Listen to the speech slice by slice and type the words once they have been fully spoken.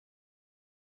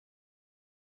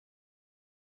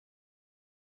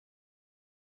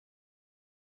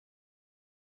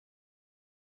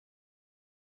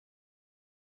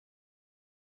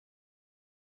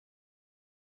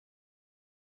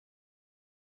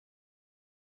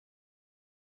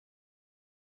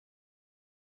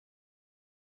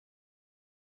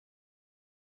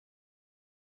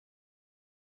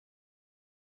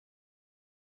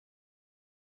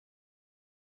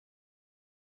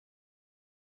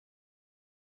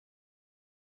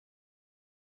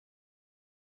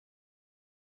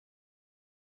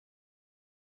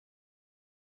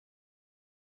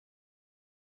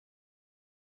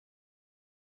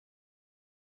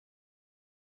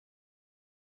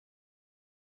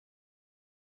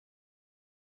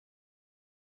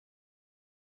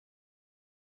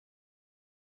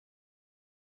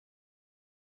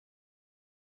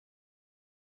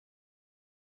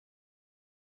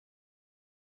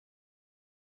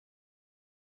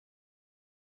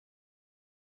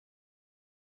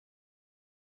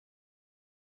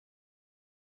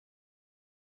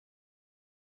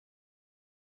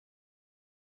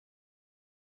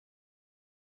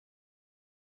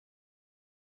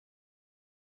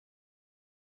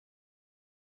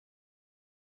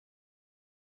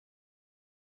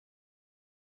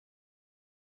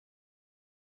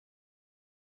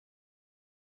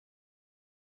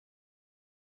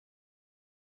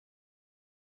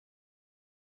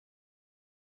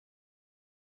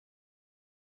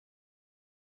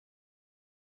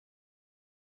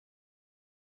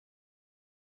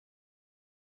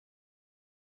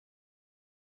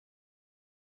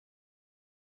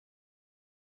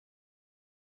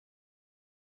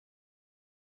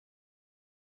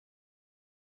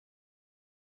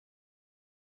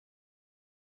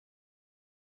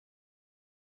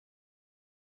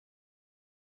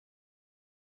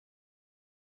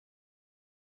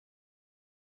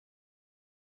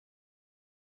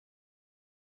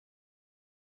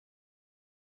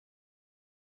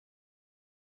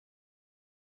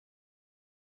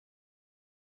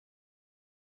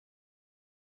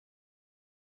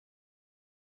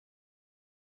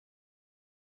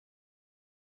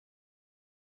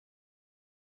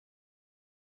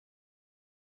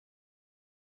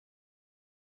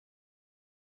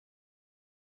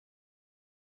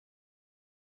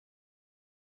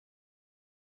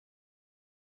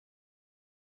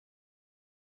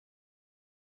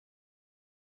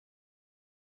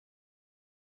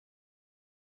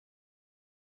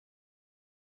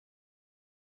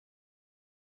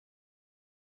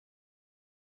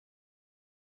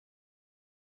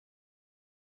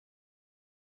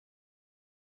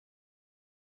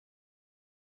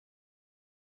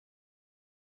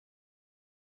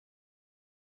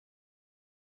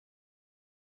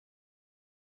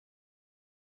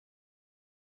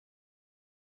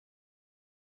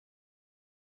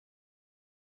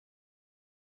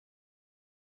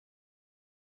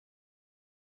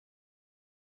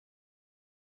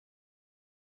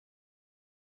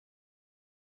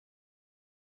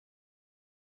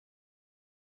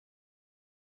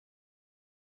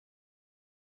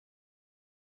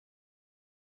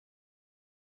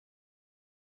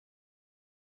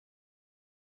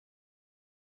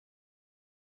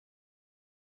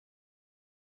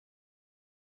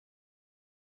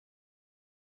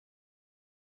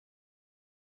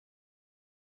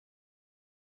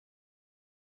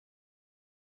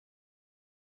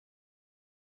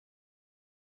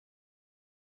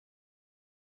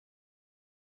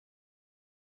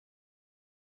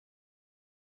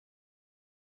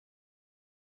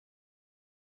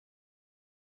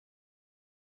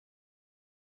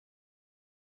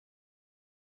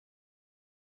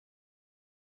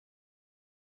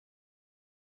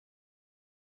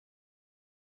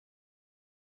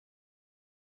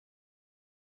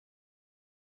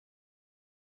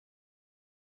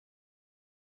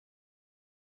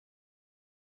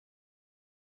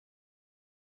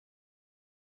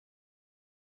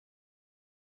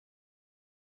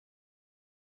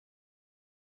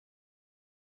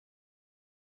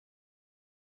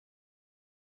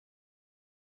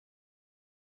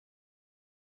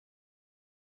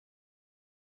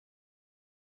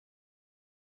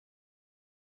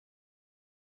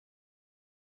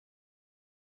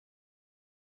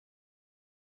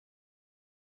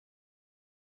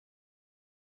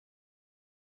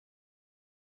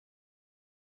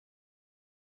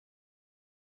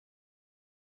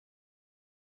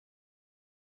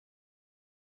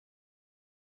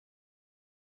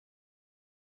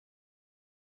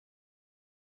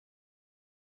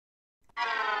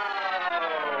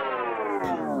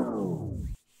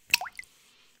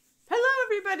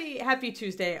everybody, happy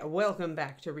Tuesday. Welcome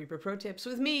back to Reaper Pro Tips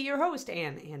with me, your host,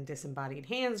 Anne, and Disembodied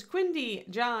Hands, Quindy,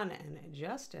 John, and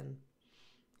Justin.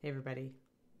 Hey everybody,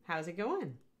 how's it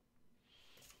going?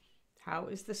 How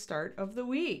is the start of the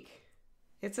week?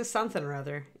 It's a something or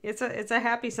other. It's a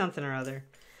happy something or other.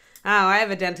 Oh, I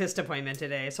have a dentist appointment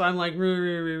today, so I'm like,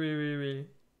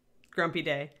 grumpy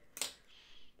day.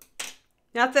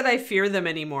 Not that I fear them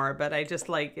anymore, but I just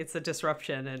like, it's a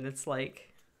disruption, and it's like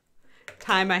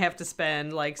time I have to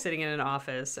spend like sitting in an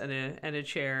office and a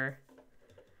chair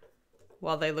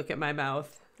while they look at my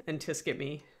mouth and tisk at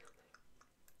me.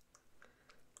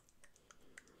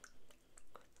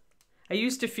 I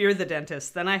used to fear the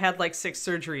dentist. Then I had like 6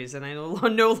 surgeries and I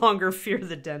no longer fear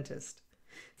the dentist.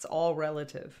 It's all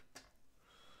relative.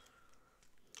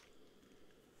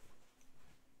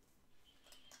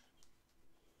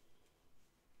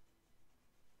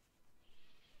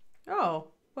 Oh,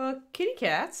 well, kitty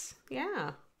cats.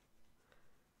 Yeah.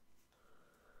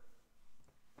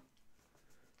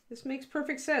 This makes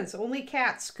perfect sense. Only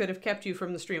cats could have kept you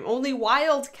from the stream. Only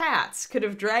wild cats could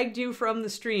have dragged you from the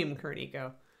stream,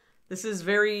 Kerniko. This is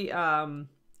very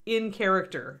in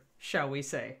character, shall we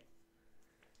say.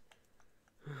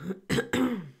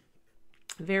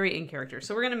 Very in character.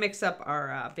 So we're going to mix up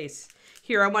our base.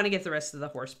 Here, I want to get the rest of the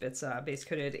horse bits base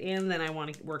coated, and then I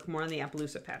want to work more on the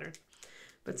Appaloosa pattern.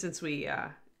 But since we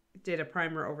did a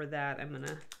primer over that, I'm going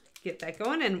to get that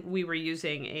going. And we were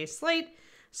using a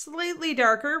slightly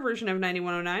darker version of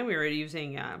 9109. We were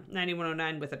using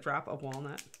 9109 with a drop of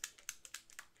walnut.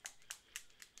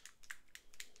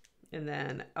 And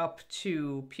then up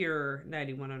to pure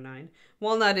 9109.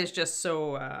 Walnut is just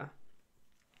so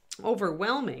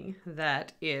overwhelming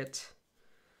that it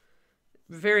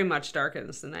very much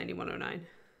darkens the 9109.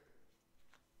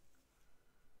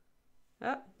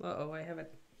 Oh, uh-oh, I have a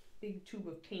big tube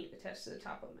of paint attached to the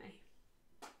top of my...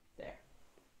 There.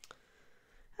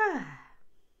 Ah,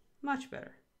 much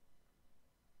better.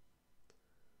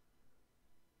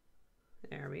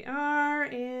 There we are,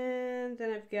 and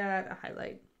then I've got a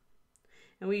highlight.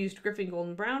 And we used Griffin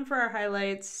Golden Brown for our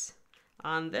highlights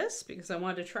on this because I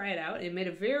wanted to try it out. It made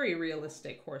a very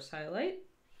realistic horse highlight.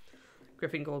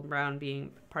 Griffin Golden Brown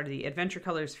being part of the Adventure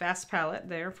Colors Fast palette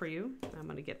there for you. I'm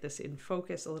going to get this in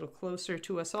focus a little closer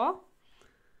to us all.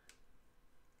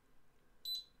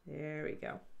 There we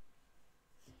go.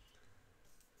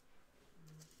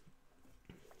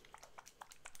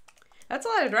 That's a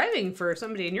lot of driving for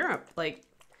somebody in Europe. Like,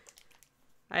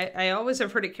 I always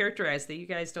have heard it characterized that you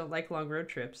guys don't like long road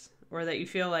trips, or that you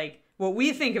feel like what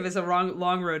we think of as a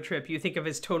long road trip, you think of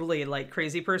as totally like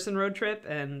crazy person road trip,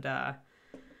 and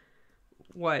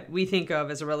what we think of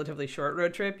as a relatively short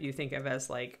road trip, you think of as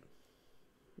like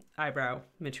eyebrow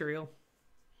material.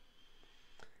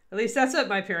 At least that's what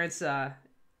my parents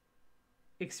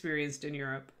experienced in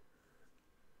Europe.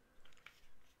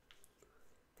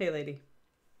 Hey, lady.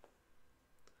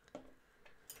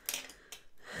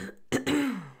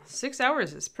 6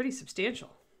 hours is pretty substantial.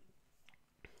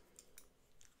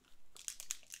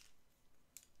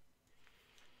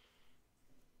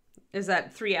 Is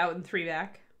that 3 out and 3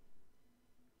 back?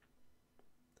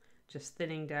 Just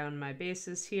thinning down my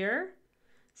bases here.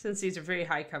 Since these are very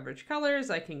high coverage colors,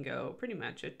 I can go pretty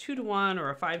much a 2-to-1 or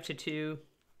a 5-to-2.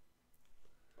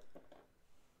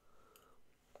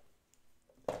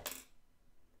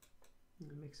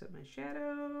 Mix up my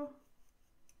shadow.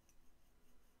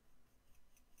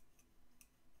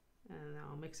 And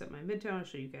I'll mix up my midtone,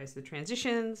 show you guys the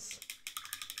transitions.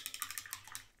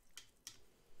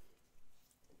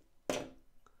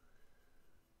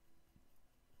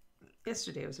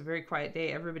 Yesterday was a very quiet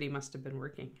day. Everybody must have been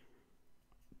working.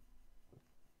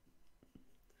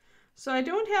 So I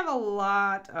don't have a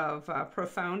lot of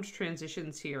profound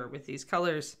transitions here with these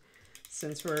colors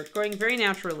since we're going very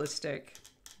naturalistic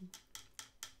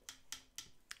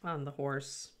on the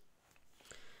horse.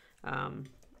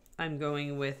 I'm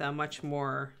going with a much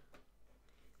more,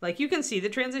 like you can see the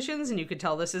transitions and you could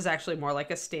tell this is actually more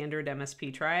like a standard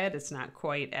MSP triad. It's not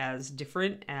quite as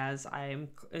different as I'm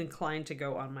inclined to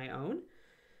go on my own.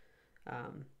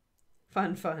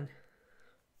 Fun.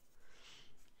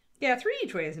 Yeah, 3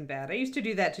 each way isn't bad. I used to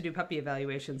do that to do puppy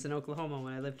evaluations in Oklahoma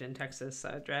when I lived in Texas.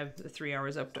 I'd drive the 3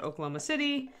 hours up to Oklahoma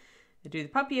City, I'd do the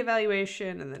puppy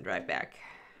evaluation, and then drive back.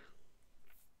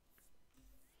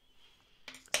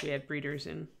 So we had breeders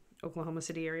in Oklahoma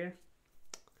City area.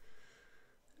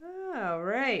 All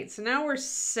right, so now we're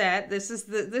set. This is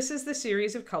the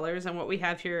series of colors, and what we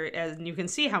have here, and you can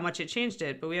see how much it changed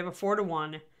it, but we have a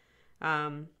 4-to-1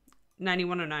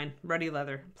 9109 ruddy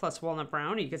leather plus walnut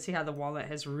brown. You can see how the walnut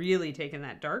has really taken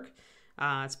that dark.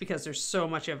 It's because there's so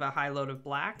much of a high load of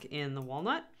black in the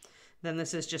walnut Then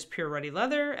this is just pure ruddy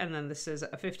leather, and then this is a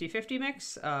 50-50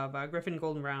 mix of Griffin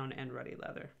Golden Brown and ruddy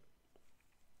leather.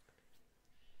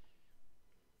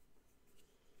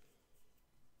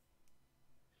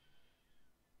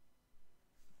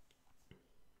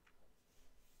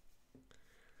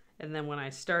 And then when I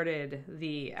started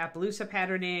the Appaloosa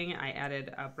patterning, I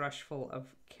added a brush full of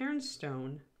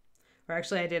cairnstone. Or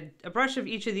actually I did a brush of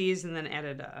each of these and then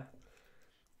added a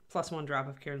 +1 drop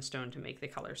of cairnstone to make the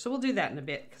color. So we'll do that in a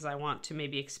bit because I want to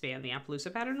maybe expand the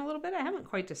Appaloosa pattern a little bit. I haven't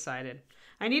quite decided.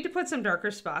 I need to put some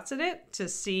darker spots in it to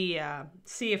see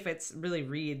if it's really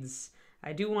reads.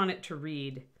 I do want it to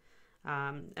read.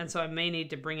 And so I may need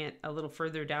to bring it a little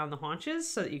further down the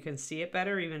haunches so that you can see it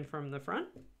better even from the front.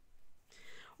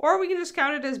 Or we can just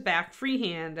count it as back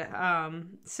freehand,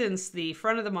 since the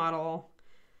front of the model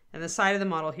and the side of the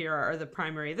model here are the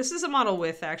primary. This is a model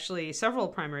with actually several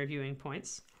primary viewing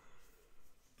points,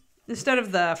 instead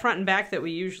of the front and back that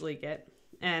we usually get.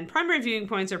 And primary viewing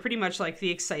points are pretty much like the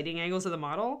exciting angles of the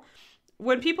model.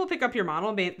 When people pick up your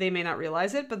model, they may not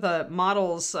realize it, but the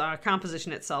model's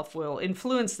composition itself will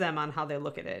influence them on how they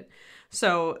look at it.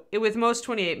 So with most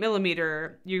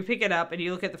 28mm, you pick it up and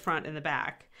you look at the front and the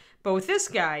back. But with this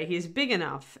guy, he's big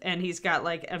enough and he's got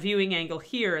like a viewing angle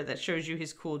here that shows you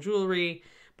his cool jewelry.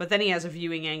 But then he has a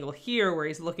viewing angle here where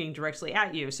he's looking directly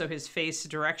at you. So his face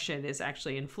direction is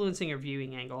actually influencing your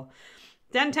viewing angle.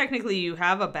 Then technically you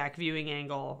have a back viewing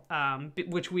angle,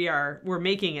 which we're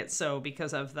making it so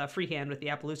because of the freehand with the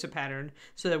Appaloosa pattern.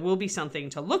 So there will be something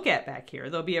to look at back here.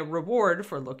 There'll be a reward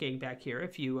for looking back here,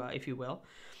 if you will.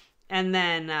 And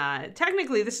then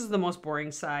technically this is the most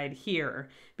boring side here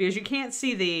because you can't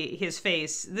see his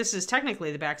face. This is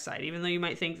technically the back side, even though you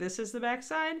might think this is the back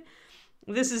side.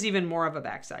 This is even more of a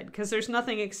back side because there's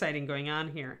nothing exciting going on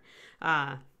here.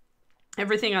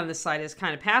 Everything on this side is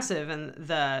kind of passive and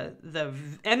the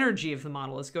energy of the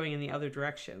model is going in the other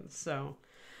direction. So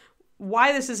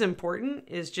why this is important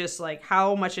is just like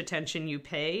how much attention you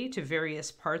pay to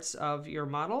various parts of your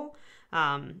model.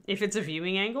 If it's a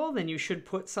viewing angle, then you should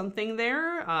put something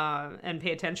there and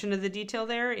pay attention to the detail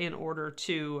there in order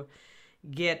to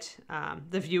give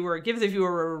the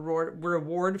viewer a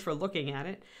reward for looking at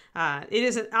it. It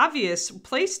is an obvious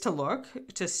place to look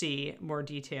to see more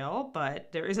detail,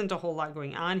 but there isn't a whole lot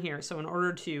going on here. So in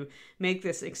order to make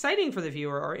this exciting for the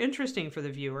viewer or interesting for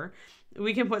the viewer,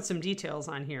 we can put some details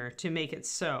on here to make it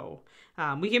so.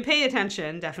 We can pay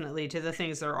attention definitely to the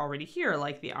things that are already here,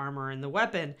 like the armor and the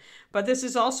weapon, but this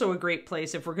is also a great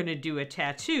place if we're going to do a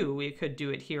tattoo. We could do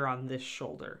it here on this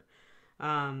shoulder.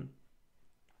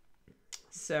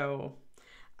 So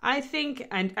I think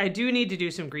I do need to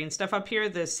do some green stuff up here.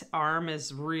 This arm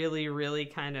is really, really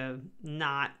kind of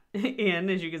not in.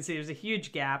 As you can see, there's a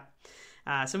huge gap.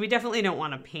 So we definitely don't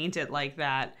want to paint it like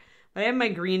that. But I have my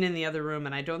green in the other room,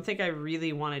 and I don't think I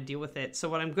really want to deal with it. So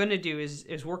what I'm going to do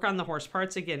is work on the horse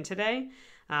parts again today.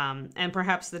 And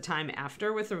perhaps the time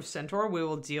after with the Centaur, we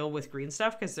will deal with green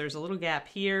stuff because there's a little gap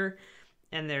here.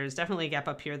 And there's definitely a gap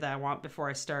up here that I want before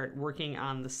I start working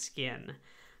on the skin.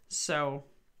 So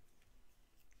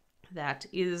that's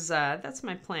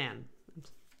my plan.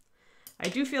 I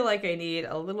do feel like I need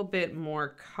a little bit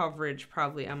more coverage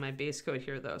probably on my base coat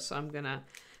here though. So I'm going to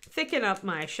thicken up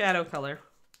my shadow color.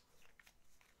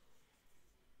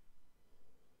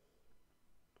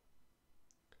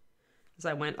 As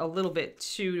I went a little bit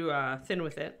too thin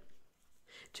with it.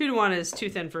 2:1 is too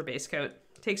thin for a base coat.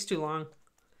 It takes too long.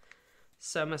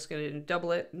 So I'm just going to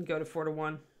double it and go to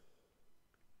 4:1.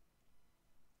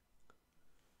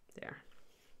 There.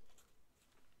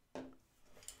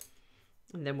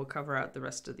 And then we'll cover out the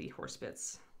rest of the horse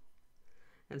bits.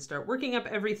 And start working up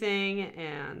everything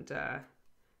and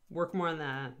work more on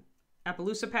the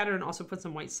Appaloosa pattern. Also put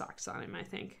some white socks on him, I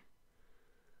think,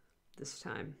 this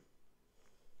time.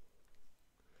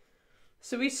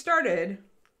 So we started.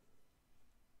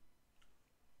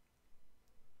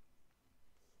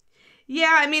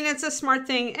 Yeah, I mean, it's a smart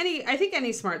thing. I think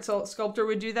any smart sculptor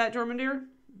would do that, Jormundir.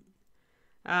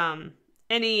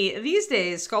 These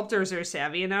days, sculptors are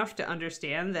savvy enough to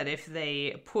understand that if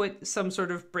they put some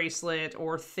sort of bracelet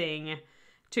or thing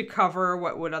to cover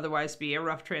what would otherwise be a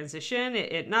rough transition,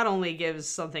 it not only gives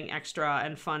something extra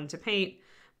and fun to paint,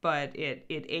 but it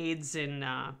aids in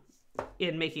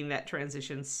making that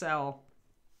transition sell.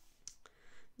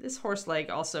 This horse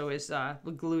leg also is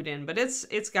glued in, but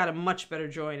it's got a much better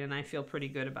joint, and I feel pretty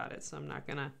good about it, so I'm not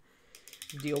gonna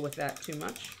deal with that too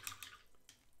much.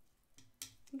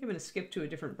 I think I'm gonna skip to a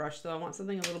different brush though. I want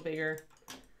something a little bigger.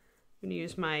 I'm gonna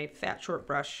use my fat short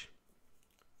brush,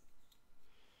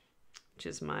 which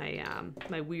is my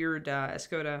my weird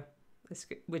Escoda,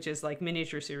 which is like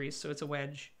miniature series, so it's a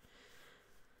wedge.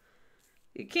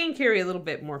 It can carry a little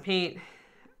bit more paint.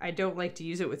 I don't like to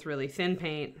use it with really thin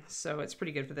paint, so it's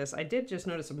pretty good for this. I did just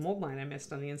notice a mold line I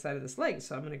missed on the inside of this leg,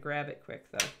 so I'm going to grab it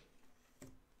quick, though.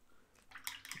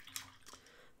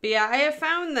 But yeah, I have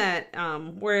found that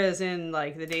whereas in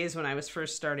like the days when I was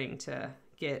first starting to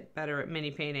get better at mini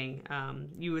painting,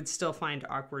 you would still find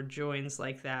awkward joins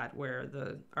like that where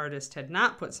the artist had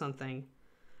not put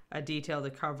a detail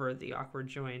to cover the awkward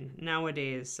join.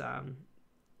 Nowadays,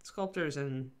 sculptors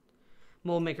and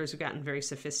mold makers have gotten very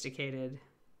sophisticated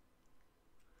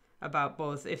about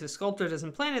both. If the sculptor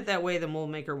doesn't plan it that way, the mold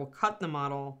maker will cut the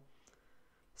model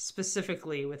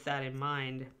specifically with that in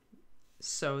mind,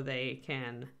 so they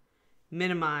can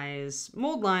minimize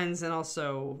mold lines and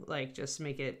also like just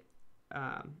make it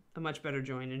a much better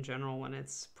joint in general when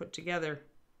it's put together.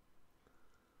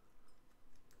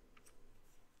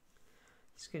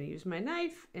 Just gonna use my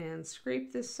knife and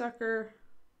scrape this sucker.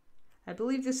 I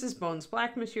believe this is Bones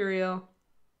Black material.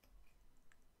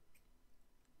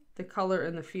 The color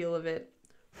and the feel of it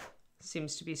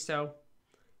seems to be so.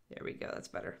 There we go, that's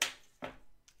better.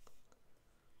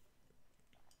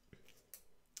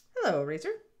 Hello, Razor.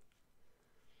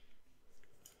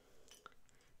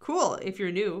 Cool. If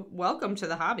you're new, welcome to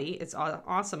the hobby. It's an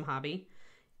awesome hobby.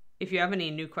 If you have any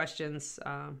new questions,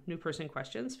 new person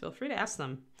questions, feel free to ask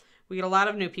them. We get a lot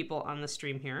of new people on the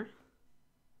stream here.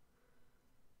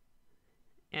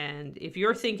 And if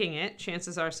you're thinking it,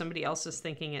 chances are somebody else is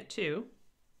thinking it too.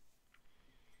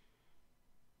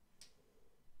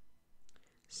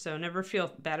 So never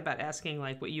feel bad about asking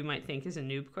like what you might think is a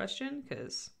noob question,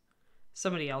 because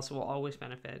somebody else will always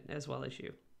benefit as well as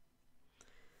you.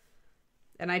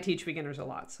 And I teach beginners a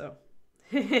lot, so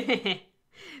pick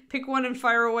one and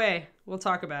fire away. We'll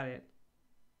talk about it.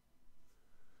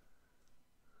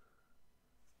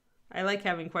 I like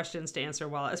having questions to answer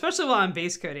especially while I'm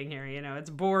base coating here. You know, it's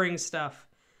boring stuff,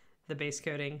 the base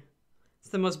coating. It's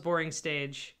the most boring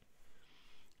stage.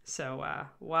 So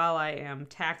while I am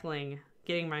tackling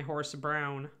getting my horse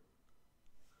brown,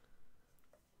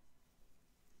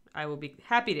 I will be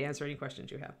happy to answer any questions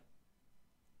you have.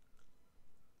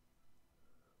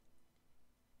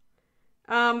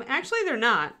 Actually, they're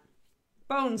not.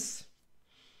 Bones.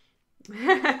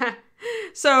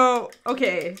 So,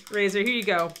 okay, Razor, here you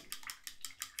go.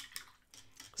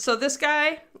 So this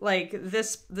guy, like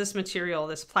this material,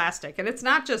 this plastic, and it's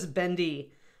not just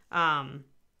bendy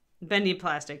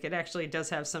plastic. It actually does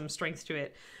have some strength to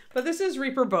it. But this is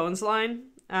Reaper Bones line.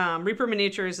 Reaper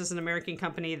Miniatures is an American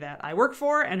company that I work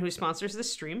for and who sponsors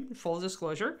this stream, full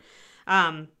disclosure.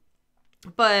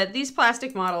 But these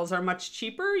plastic models are much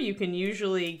cheaper. You can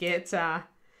usually get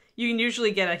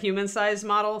a human-sized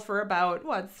model for about,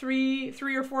 what, $3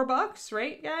 or $4,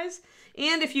 right, guys?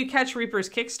 And if you catch Reaper's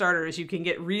Kickstarters, you can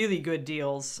get really good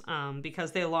deals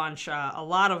because they launch a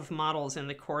lot of models in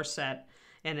the core set,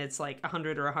 and it's like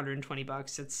 $100 or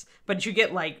 $120. But you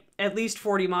get like at least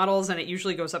 40 models, and it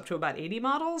usually goes up to about 80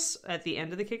 models at the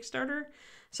end of the Kickstarter.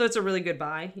 So it's a really good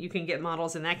buy. You can get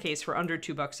models in that case for under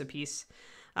 $2 a piece,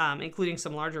 including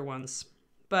some larger ones.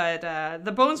 But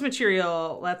the Bones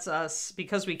material lets us,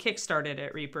 because we kickstarted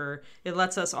at Reaper, it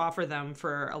lets us offer them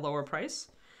for a lower price.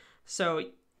 So,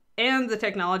 and the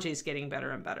technology is getting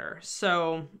better and better.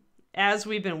 So as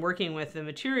we've been working with the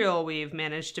material, we've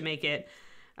managed to make it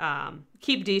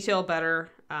keep detail better,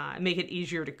 make it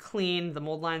easier to clean the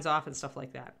mold lines off and stuff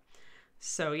like that.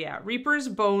 So yeah, Reaper's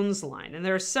Bones line. And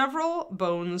there are several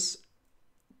Bones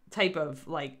type of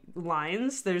like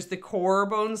lines. There's the core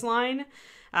Bones line,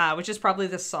 which is probably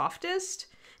the softest.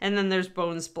 And then there's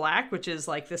Bones Black, which is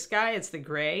like this guy. It's the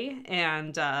gray.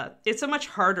 And it's a much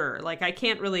harder, like I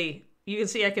can't really, you can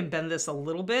see I can bend this a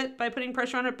little bit by putting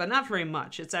pressure on it, but not very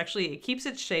much. It's actually, it keeps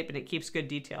its shape and it keeps good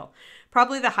detail.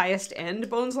 Probably the highest end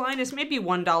Bones line is maybe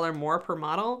 $1 more per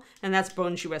model. And that's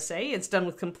Bones USA. It's done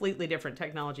with completely different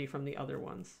technology from the other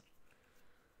ones.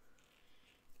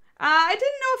 I didn't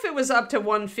know if it was up to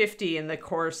 150 in the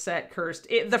core set cursed.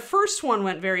 The first one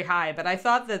went very high, but I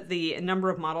thought that the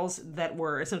number of models that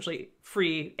were essentially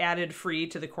added free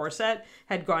to the core set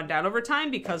had gone down over time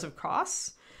because of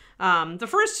costs. The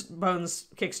first Bones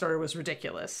Kickstarter was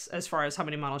ridiculous as far as how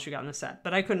many models you got in the set,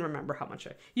 but I couldn't remember how much.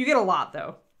 You get a lot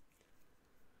though.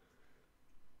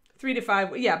 3 to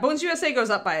 5. Yeah, Bones USA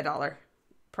goes up by $1,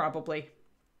 probably.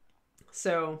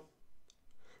 So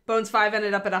Bones 5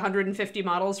 ended up at 150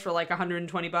 models for like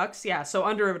 $120. Yeah, so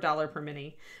under $1 per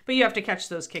mini. But you have to catch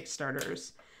those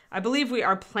Kickstarters. I believe we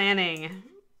are planning...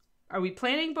 Are we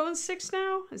planning Bones 6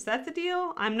 now? Is that the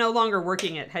deal? I'm no longer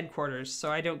working at headquarters,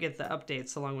 so I don't get the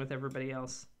updates along with everybody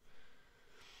else.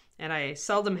 And I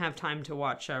seldom have time to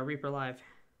watch Reaper Live.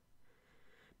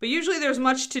 But usually there's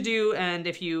much to do, and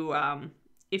if you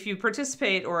if you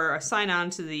participate or sign on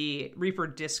to the Reaper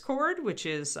Discord, which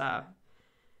is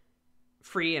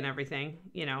free and everything,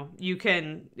 you know, you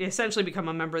can essentially become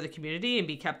a member of the community and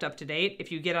be kept up to date.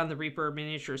 If you get on the Reaper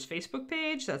Miniatures Facebook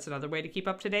page, that's another way to keep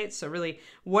up to date. So really,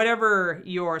 whatever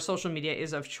your social media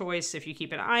is of choice, if you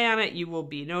keep an eye on it, you will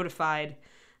be notified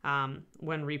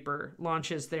when Reaper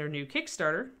launches their new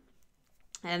Kickstarter.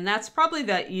 And that's probably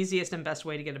the easiest and best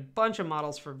way to get a bunch of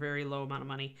models for a very low amount of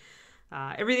money.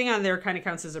 Everything on there kind of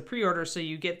counts as a pre-order, so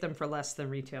you get them for less than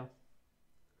retail.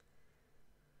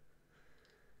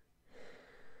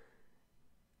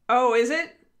 Oh, is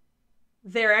it?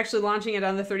 They're actually launching it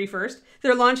on the 31st.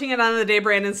 They're launching it on the day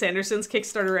Brandon Sanderson's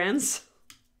Kickstarter ends.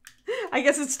 I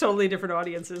guess it's totally different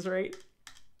audiences, right?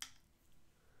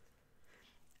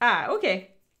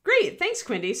 Okay. Great. Thanks,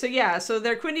 Quindy. So yeah,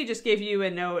 Quindy just gave you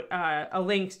a note, a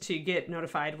link to get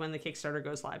notified when the Kickstarter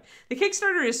goes live. The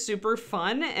Kickstarter is super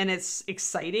fun and it's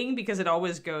exciting because it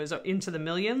always goes into the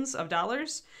millions of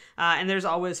dollars. And there's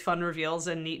always fun reveals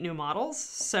and neat new models.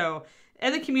 So,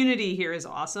 and the community here is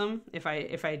awesome, if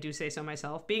I do say so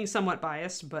myself, being somewhat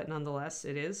biased, but nonetheless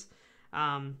it is.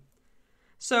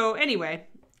 So anyway,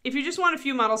 if you just want a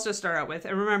few models to start out with,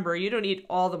 and remember, you don't need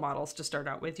all the models to start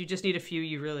out with, you just need a few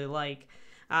you really like.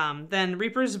 Then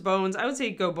Reaper's Bones, I would say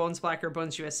go Bones Black or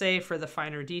Bones USA for the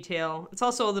finer detail. It's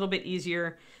also a little bit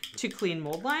easier to clean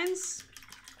mold lines.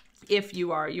 If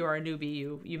you are a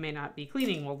newbie, you may not be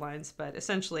cleaning mold lines, but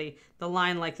essentially the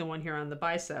line like the one here on the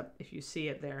bicep, if you see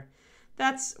it there,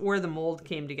 that's where the mold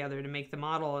came together to make the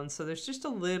model. And so there's just a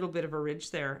little bit of a ridge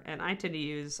there. And I tend to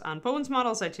use, on Bones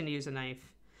models, I tend to use a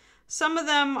knife. Some of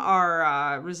them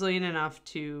are resilient enough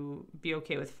to be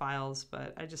okay with files,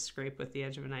 but I just scrape with the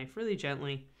edge of a knife really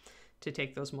gently to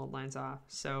take those mold lines off.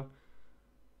 So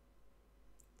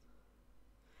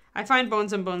I find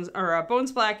Bones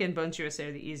Black and Bones USA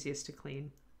are the easiest to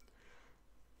clean.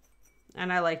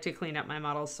 And I like to clean up my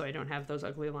models so I don't have those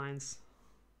ugly lines.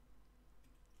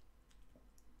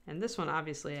 And this one,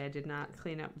 obviously, I did not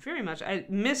clean up very much. I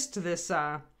missed this,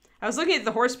 I was looking at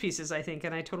the horse pieces, I think,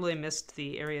 and I totally missed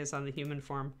the areas on the human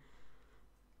form.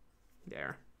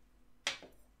 There.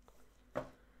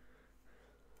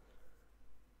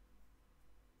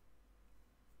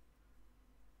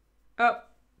 Oh,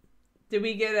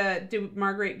 did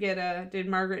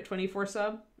Margaret 24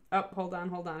 sub? Oh, hold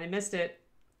on. I missed it.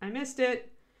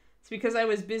 It's because I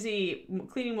was busy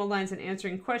cleaning mold lines and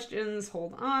answering questions.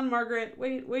 Hold on, Margaret.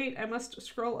 Wait, I must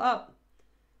scroll up.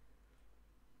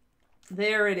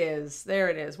 There it is.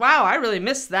 Wow, I really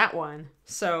missed that one.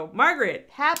 So, Margaret,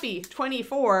 happy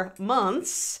 24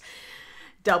 months.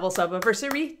 Double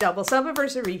sub-anniversary, happy double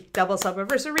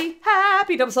sub-anniversary.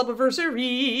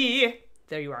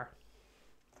 There you are.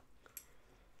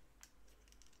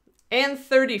 And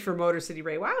 30 for Motor City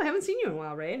Ray. Wow, I haven't seen you in a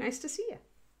while, Ray. Nice to see you.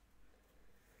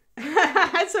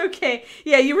 That's okay.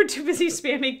 Yeah, you were too busy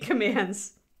spamming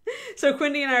commands. So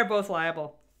Quindy and I are both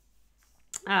liable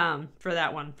for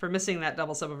that one, for missing that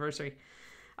double sub-anniversary.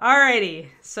 Alrighty,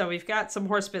 so we've got some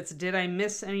horse bits. Did I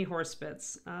miss any horse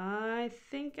bits? I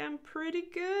think I'm pretty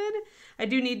good. I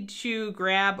do need to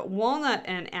grab walnut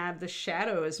and add the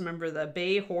shadows. Remember, the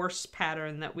bay horse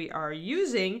pattern that we are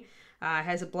using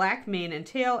has a black mane and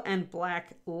tail and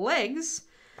black legs.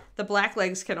 The black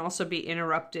legs can also be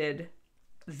interrupted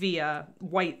via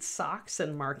white socks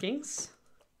and markings.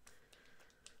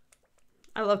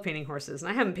 I love painting horses, and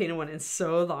I haven't painted one in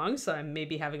so long, so I may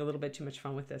be having a little bit too much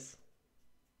fun with this.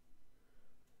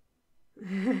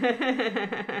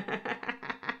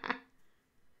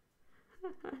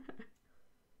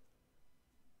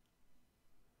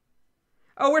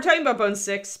 Oh, we're talking about Bone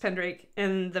 6, Pendrake,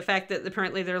 and the fact that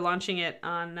apparently they're launching it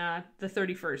on the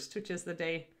 31st, which is the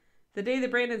day the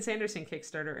Brandon Sanderson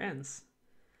Kickstarter ends.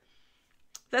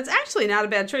 That's actually not a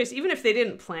bad choice, even if they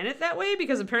didn't plan it that way,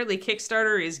 because apparently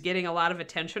Kickstarter is getting a lot of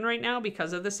attention right now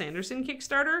because of the Sanderson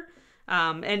Kickstarter.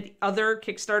 And other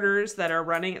Kickstarters that are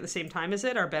running at the same time as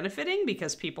it are benefiting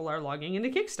because people are logging into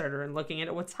Kickstarter and looking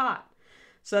at what's hot.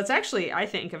 So that's actually, I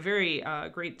think, a very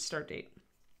great start date.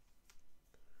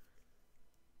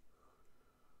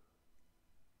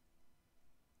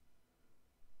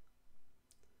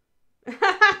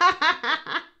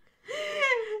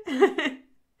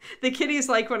 The kitties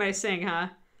like when I sing, huh?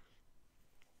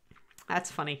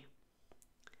 That's funny.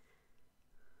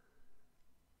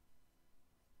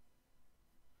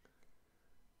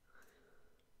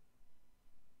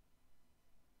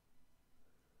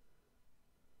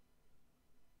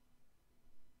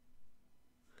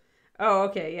 Oh,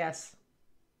 okay, yes.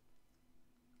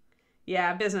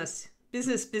 Yeah, business.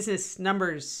 Business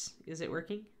numbers. Is it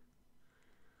working?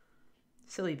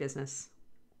 Silly business.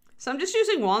 So I'm just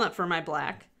using walnut for my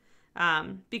black.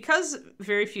 Because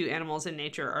very few animals in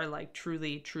nature are like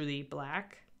truly, truly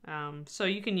black. So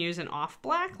you can use an off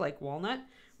black like walnut,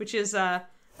 which is a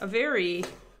very,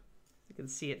 you can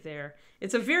see it there.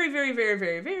 It's a very, very, very,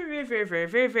 very, very, very, very, very,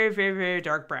 very, very, very, very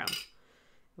dark brown.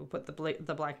 We'll put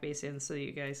the black base in so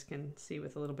you guys can see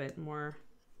with a little bit more.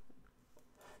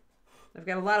 I've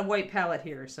got a lot of white palette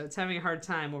here, so it's having a hard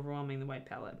time overwhelming the white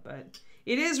palette, but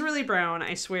it is really brown,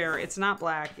 I swear. It's not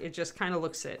black, it just kind of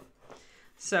looks it.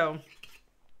 So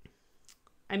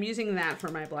I'm using that for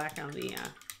my black on the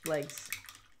legs.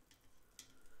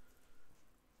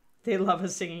 They love a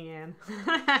singing Anne.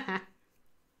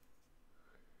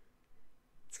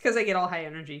 It's because I get all high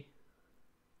energy.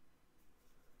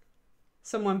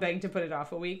 Someone begged to put it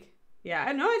off a week. Yeah,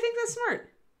 I know, I think that's smart.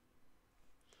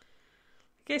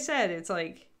 Like I said, it's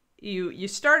like you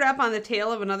start up on the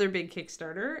tail of another big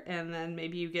Kickstarter, and then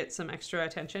maybe you get some extra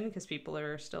attention because people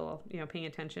are still, you know, paying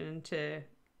attention to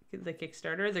the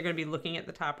Kickstarter. They're going to be looking at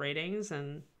the top ratings,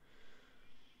 and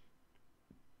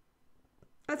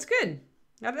that's good.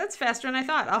 That's faster than I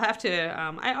thought. I'll have to,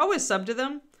 I always sub to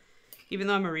them. Even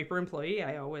though I'm a Reaper employee,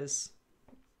 I always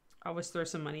throw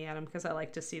some money at them because I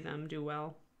like to see them do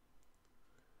well.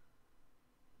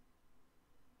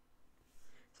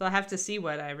 So I'll have to see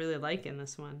what I really like in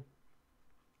this one.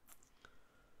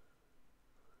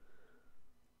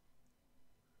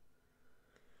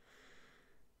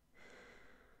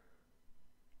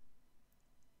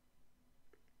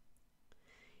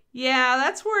 Yeah,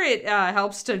 that's where it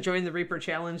helps to join the Reaper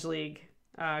Challenge League,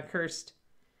 Cursed.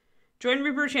 Join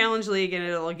Reaper Challenge League and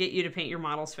it'll get you to paint your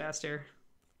models faster.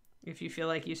 If you feel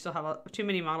like you still have too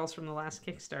many models from the last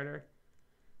Kickstarter.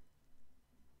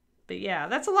 But yeah,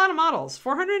 that's a lot of models.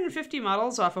 450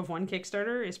 models off of one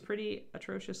Kickstarter is pretty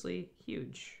atrociously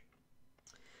huge.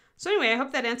 So anyway, I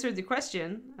hope that answered the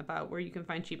question about where you can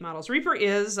find cheap models. Reaper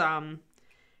is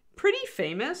pretty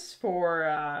famous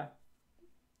for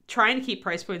trying to keep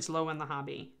price points low in the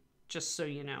hobby, just so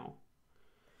you know.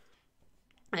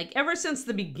 Like, ever since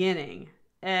the beginning,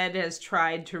 Ed has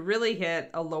tried to really hit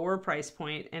a lower price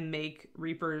point and make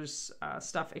Reaper's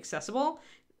stuff accessible.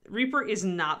 Reaper is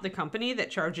not the company that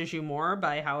charges you more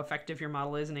by how effective your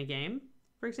model is in a game,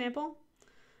 for example.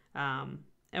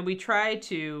 And we try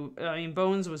to, I mean,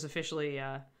 Bones was officially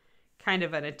kind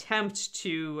of an attempt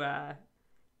to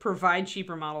provide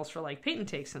cheaper models for like paint and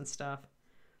takes and stuff.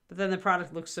 But then the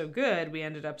product looks so good, we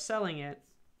ended up selling it.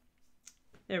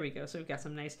 There we go. So we've got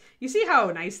some nice, you see how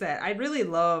nice that, I really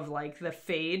love like the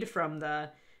fade from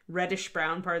the reddish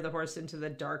brown part of the horse into the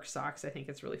dark socks. I think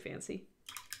it's really fancy.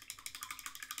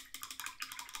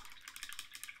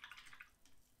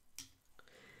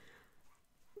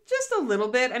 Just a little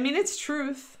bit. I mean, it's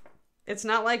truth. It's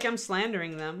not like I'm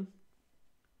slandering them.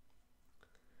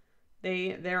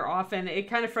 They're often, it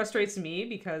kind of frustrates me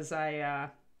because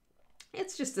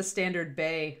it's just a standard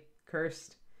bay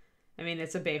Cursed. I mean,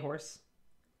 it's a bay horse.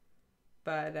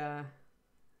 But,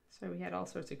 so we had all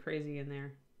sorts of crazy in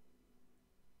there.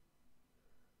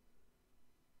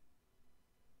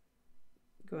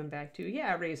 Going back to,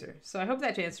 yeah, Razor. So I hope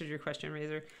that answered your question,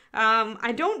 Razor.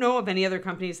 I don't know of any other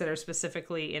companies that are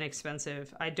specifically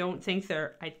inexpensive. I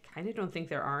kind of don't think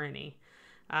there are any.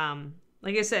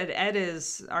 Like I said, Ed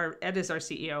is our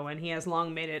CEO, and he has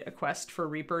long made it a quest for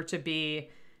Reaper to be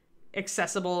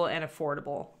accessible and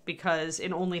affordable because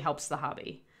it only helps the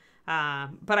hobby.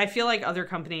 But I feel like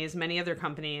many other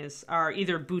companies are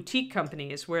either boutique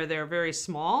companies where they're very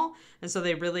small, and so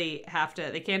they really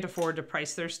they can't afford to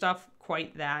price their stuff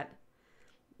quite that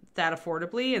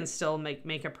affordably and still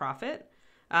make a profit.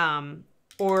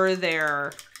 Or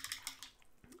they're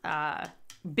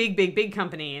big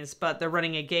companies, but they're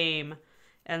running a game,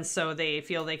 and so they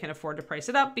feel they can afford to price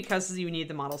it up because you need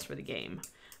the models for the game.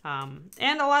 And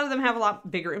a lot of them have a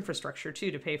lot bigger infrastructure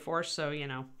too to pay for, so you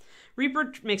know.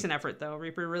 Reaper makes an effort though.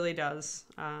 Reaper really does.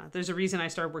 There's a reason I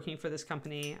started working for this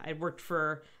company. I worked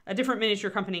for a different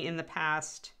miniature company in the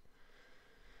past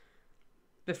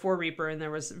before Reaper, and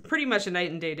there was pretty much a night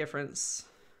and day difference.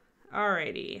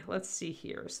 Alrighty, let's see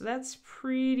here. So that's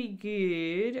pretty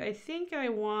good. I think I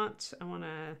want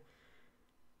to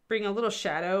bring a little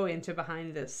shadow into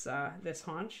behind this this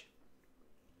haunch.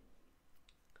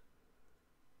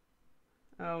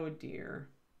 Oh dear.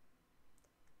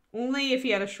 Only if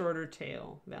you had a shorter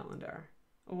tail, Valandar.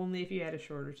 Only if you had a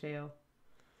shorter tail.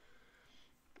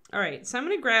 All right, so I'm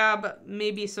going to grab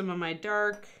maybe some of my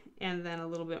dark and then a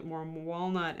little bit more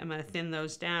walnut. I'm going to thin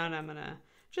those down. I'm going to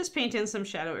just paint in some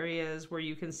shadow areas where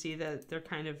you can see that they're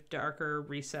kind of darker,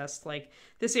 recessed. Like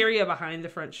this area behind the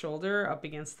front shoulder up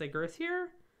against the girth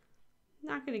here.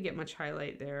 Not going to get much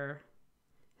highlight there.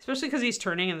 especially because he's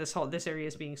turning and this area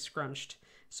is being scrunched.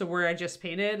 So where I just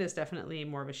painted is definitely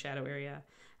more of a shadow area.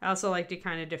 I also like to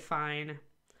kind of define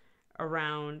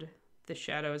around the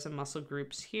shadows and muscle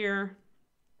groups here,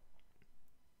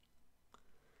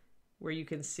 where you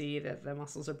can see that the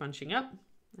muscles are bunching up.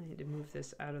 I need to move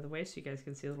this out of the way so you guys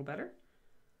can see a little better.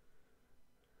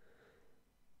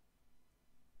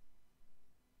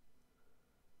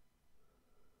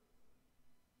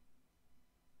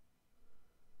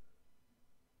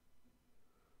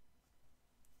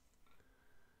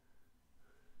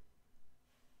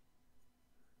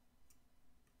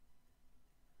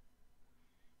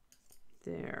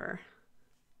 There.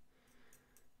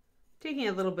 Taking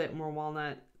a little bit more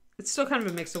walnut. It's still kind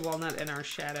of a mix of walnut and our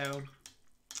shadow.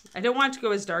 I don't want it to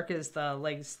go as dark as the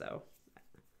legs, though.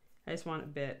 I just want a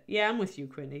bit. Yeah, I'm with you,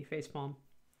 Quinty. Facepalm.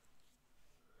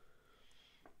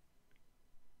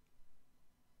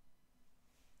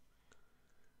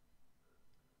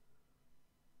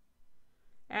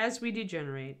 As we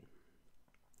degenerate.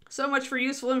 So much for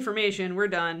useful information. We're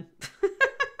done.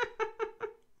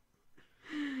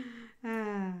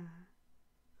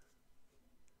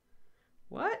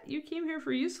 What? You came here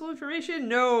for useful information?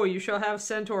 No, you shall have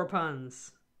Centaur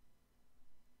puns.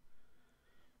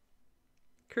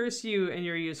 Curse you and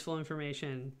your useful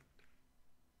information.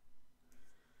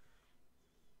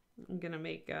 I'm gonna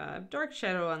make a dark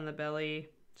shadow on the belly,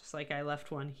 just like I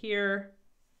left one here.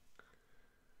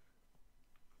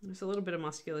 There's a little bit of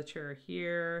musculature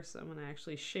here, so I'm gonna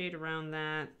actually shade around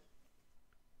that.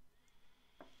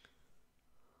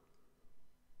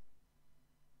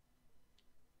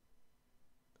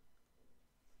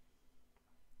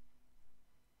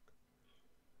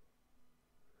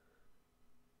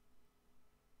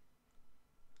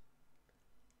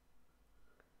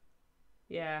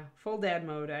 Yeah, full dad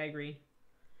mode, I agree.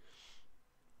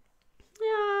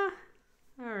 Yeah.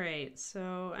 All right,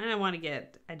 so, and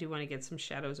I do want to get some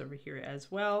shadows over here as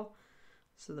well,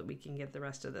 so that we can get the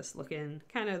rest of this looking,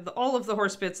 kind of, all of the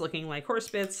horse bits looking like horse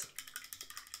bits.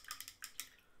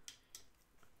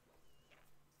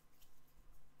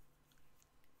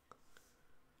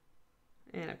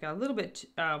 And I've got a little bit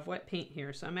of wet paint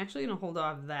here, so I'm actually going to hold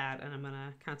off that, and I'm going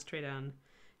to concentrate on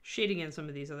shading in some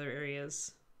of these other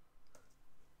areas.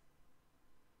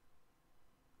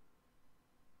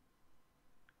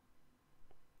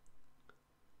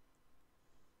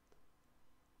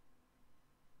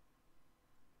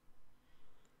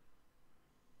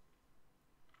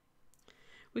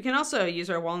 We can also use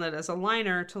our walnut as a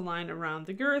liner to line around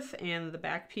the girth and the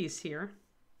back piece here.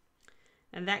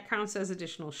 And that counts as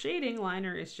additional shading.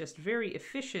 Liner is just very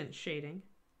efficient shading.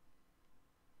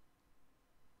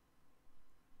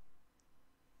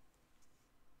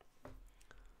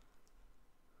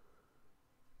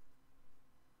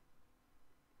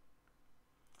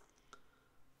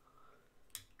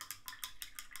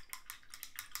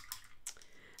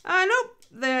 Nope.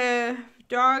 The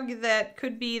dog that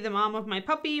could be the mom of my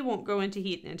puppy won't go into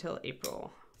heat until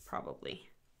April, probably.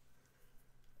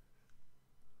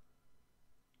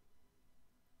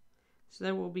 So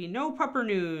there will be no pupper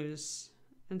news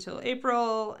until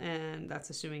April, and that's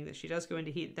assuming that she does go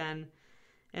into heat then.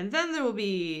 And then there will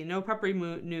be no puppery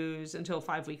news until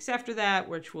 5 weeks after that,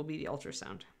 which will be the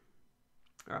ultrasound,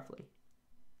 roughly.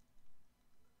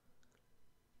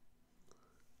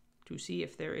 To see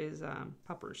if there is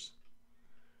puppers.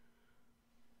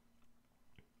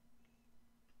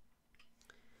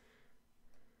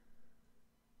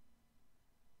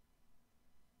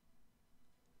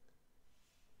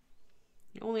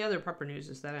 The only other pupper news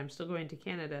is that I'm still going to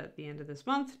Canada at the end of this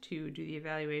month to do the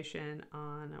evaluation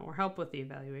on, or help with the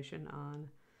evaluation on,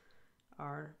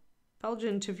 our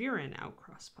Belgian Tervuren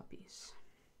outcross puppies,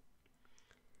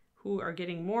 who are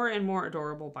getting more and more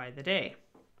adorable by the day.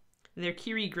 And they're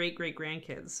Kiri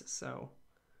great-great-grandkids, so,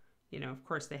 you know, of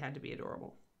course they had to be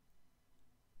adorable.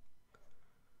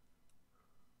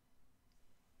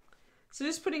 So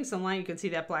just putting some line, you can see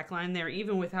that black line there,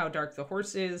 even with how dark the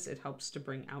horse is, it helps to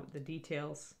bring out the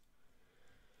details.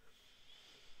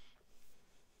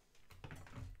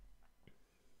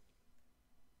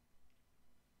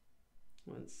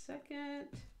 One second.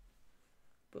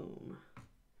 Boom.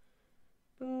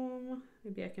 Boom.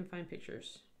 Maybe I can find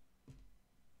pictures.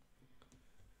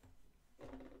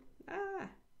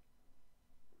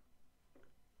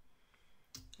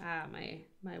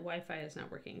 My Wi-Fi is not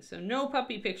working, so no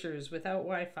puppy pictures without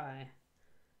Wi-Fi.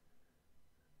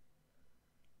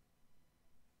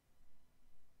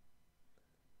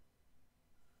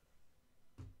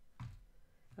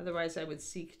 Otherwise, I would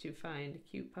seek to find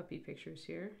cute puppy pictures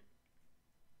here.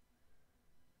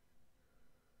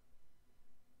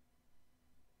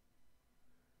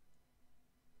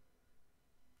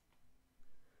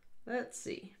 Let's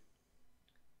see.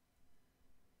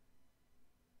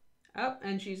 Oh,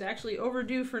 and she's actually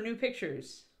overdue for new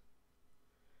pictures.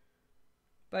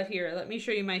 But here, let me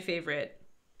show you my favorite.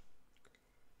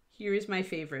 Here is my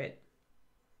favorite.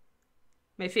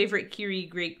 My favorite Kiri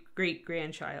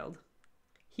great-grandchild.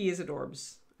 He is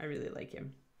adorbs. I really like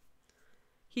him.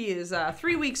 He is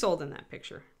 3 weeks old in that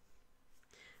picture.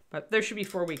 But there should be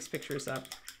 4 weeks pictures up.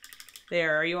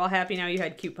 There, are you all happy now you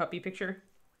had cute puppy picture?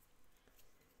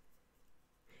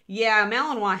 Yeah,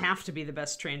 Malinois have to be the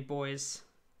best trained boys.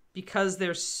 Because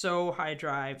they're so high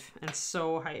drive and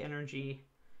so high energy.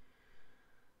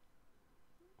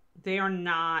 They are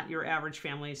not your average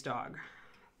family's dog.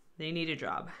 They need a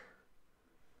job.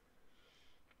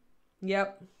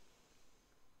 Yep.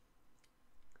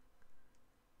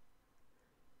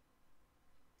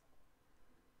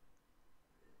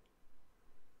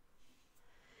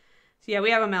 So yeah,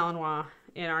 we have a Malinois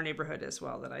in our neighborhood as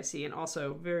well that I see, and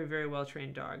also very, very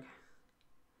well-trained dog.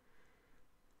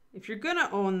 If you're going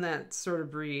to own that sort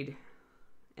of breed,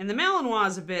 and the Malinois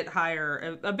is a bit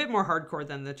higher, a bit more hardcore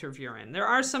than the Tervuren. There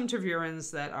are some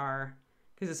Tervurens that are,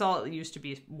 because it used to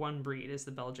be one breed, is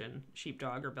the Belgian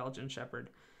Sheepdog or Belgian Shepherd.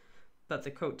 But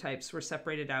the coat types were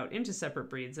separated out into separate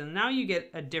breeds, and now you get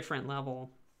a different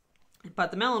level.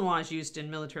 But the Malinois is used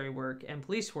in military work and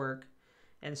police work,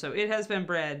 and so it has been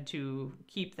bred to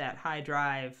keep that high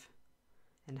drive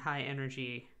and high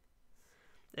energy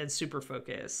and super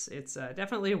focus. It's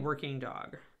definitely a working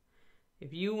dog.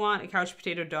 If you want a couch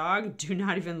potato dog, do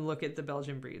not even look at the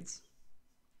Belgian breeds.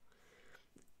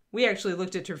 We actually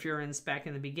looked at Tervurens back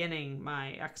in the beginning,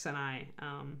 my ex and I,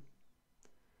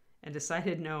 and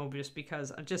decided no,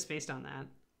 just based on that.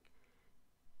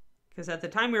 Because at the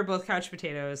time we were both couch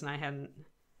potatoes, and I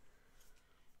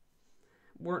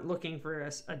weren't looking for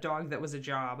a dog that was a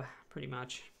job, pretty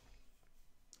much.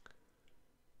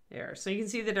 There, so you can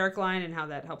see the dark line and how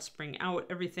that helps bring out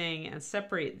everything and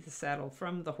separate the saddle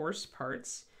from the horse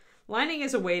parts. Lining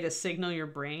is a way to signal your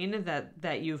brain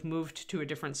that you've moved to a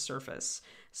different surface.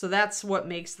 So that's what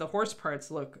makes the horse parts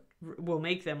will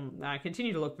make them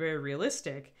continue to look very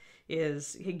realistic,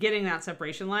 is getting that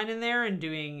separation line in there and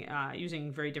doing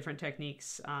using very different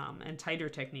techniques and tighter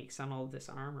techniques on all of this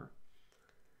armor.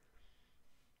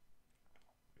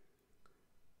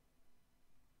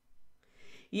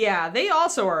 Yeah, they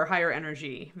also are higher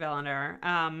energy,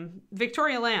 Valandar.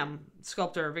 Victoria Lamb,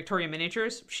 sculptor Victoria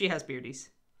Miniatures, she has beardies.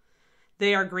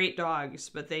 They are great dogs,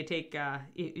 but they take,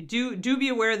 do be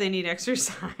aware they need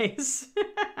exercise.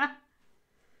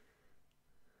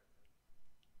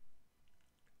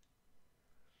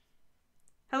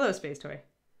 Hello, Space Toy.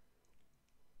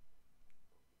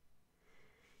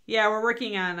 Yeah, we're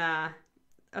working on a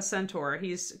Centaur.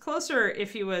 He's closer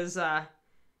if he was an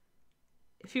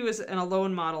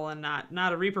alone model and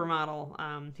not a Reaper model,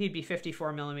 he'd be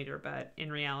 54 millimeter, but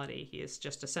in reality, he is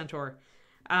just a Centaur.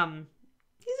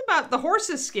 The horse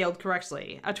is scaled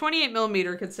correctly. A 28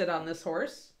 millimeter could sit on this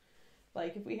horse.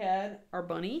 Like if we had our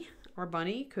bunny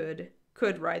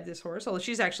could ride this horse, although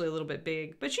she's actually a little bit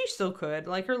big, but she still could.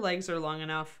 Like her legs are long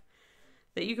enough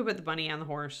that you could put the bunny on the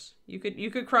horse. You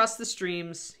could cross the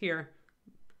streams here.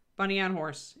 Bunny on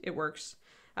horse, it works.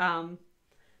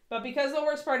 But because the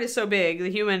horse part is so big,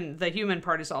 the human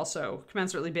part is also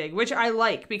commensurately big, which I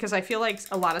like because I feel like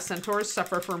a lot of Centaurs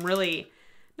suffer from really,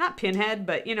 not pinhead,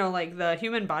 but like the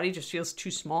human body just feels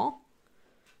too small.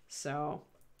 So.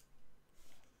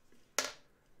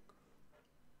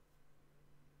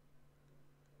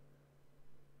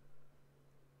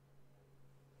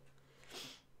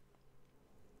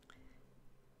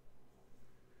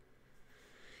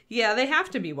 Yeah, they have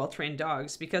to be well-trained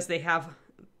dogs because they have,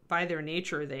 by their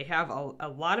nature, they have a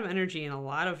lot of energy and a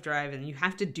lot of drive, and you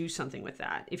have to do something with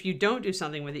that. If you don't do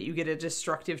something with it, you get a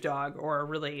destructive dog or a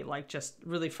really, just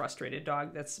really frustrated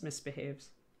dog that misbehaves.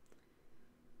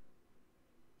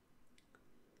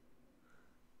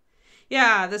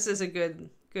 Yeah, this is a good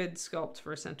sculpt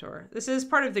for a Centaur. This is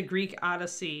part of the Greek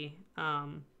Odyssey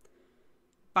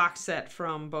box set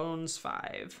from Bones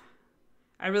 5.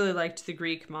 I really liked the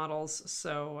Greek models,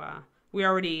 so we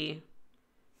already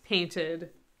painted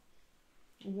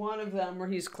one of them where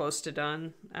he's close to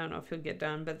done. I don't know if he'll get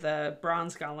done, but the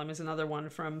bronze golem is another one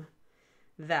from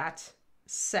that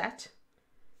set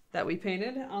that we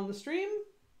painted on the stream.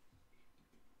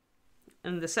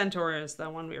 And the Centaur is the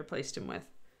one we replaced him with.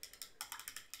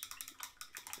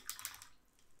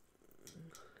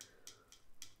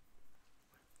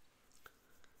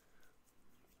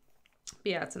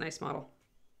 But yeah, it's a nice model.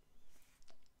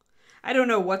 I don't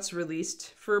know what's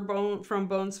released from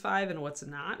Bones 5 and what's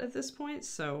not at this point,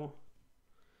 so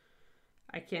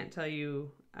I can't tell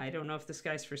you. I don't know if this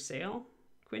guy's for sale,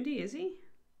 Quindy, is he?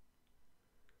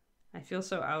 I feel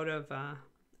so out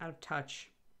of touch.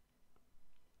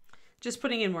 Just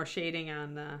putting in more shading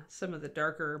on some of the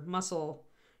darker muscle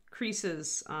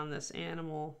creases on this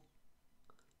animal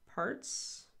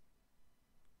parts.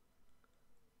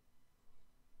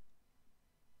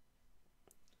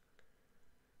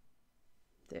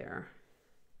 There.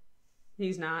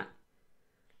 He's not.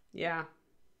 Yeah.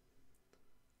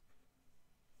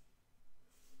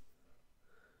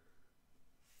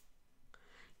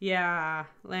 Yeah,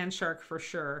 land shark for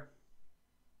sure.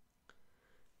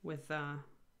 With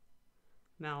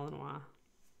Malinois.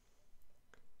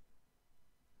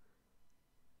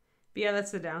 But yeah,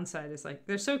 that's the downside. Is like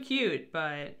they're so cute,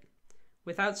 but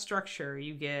without structure,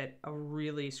 you get a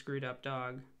really screwed up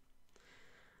dog.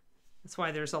 That's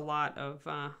why there's a lot of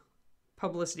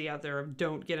publicity out there of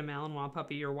don't get a Malinois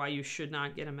puppy or why you should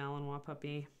not get a Malinois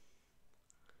puppy.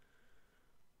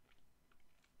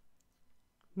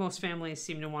 Most families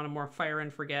seem to want a more fire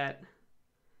and forget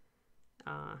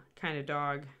kind of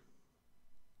dog.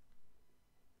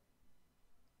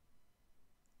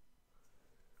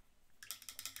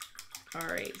 All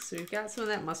right, so we've got some of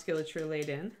that musculature laid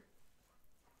in.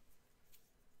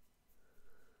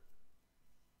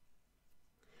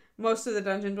 Most of the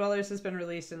Dungeon Dwellers has been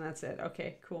released and that's it.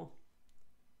 Okay, cool.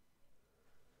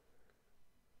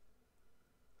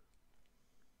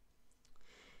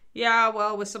 Yeah,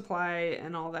 well, with supply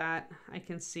and all that, I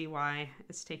can see why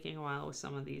it's taking a while with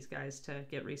some of these guys to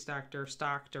get restocked or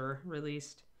stocked or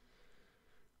released.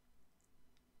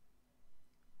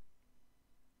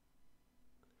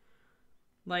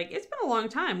 Like, it's been a long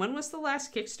time. When was the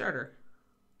last Kickstarter?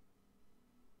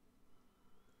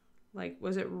 Like,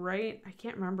 was it right? I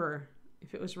can't remember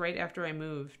if it was right after I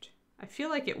moved. I feel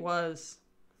like it was.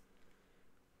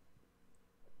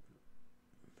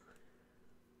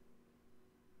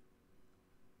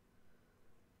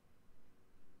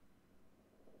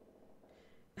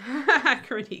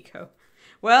 Karanico.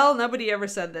 Well, nobody ever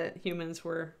said that humans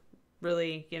were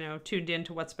really, you know, tuned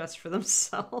into what's best for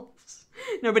themselves.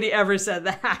 Nobody ever said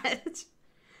that.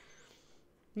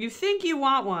 You think you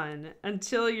want one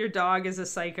until your dog is a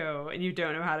psycho and you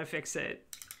don't know how to fix it.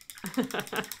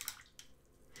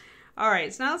 All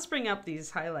right, so now let's bring up these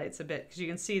highlights a bit because you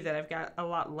can see that I've got a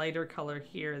lot lighter color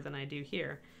here than I do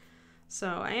here. So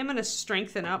I am going to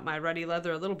strengthen up my ruddy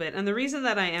leather a little bit. And the reason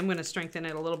that I am going to strengthen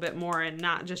it a little bit more and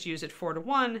not just use it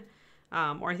 4-to-1,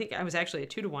 or I think I was actually a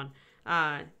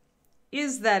 2-to-1,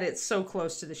 is that it's so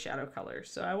close to the shadow color.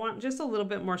 So I want just a little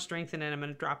bit more strength in it. I'm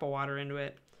going to drop a water into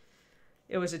it.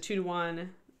 It was a 2-to-1.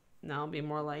 Now it'll be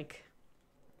more like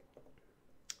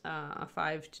a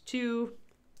 5-to-2.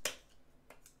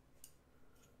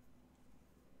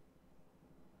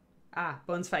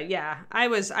 Bones fight. Yeah, I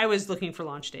was looking for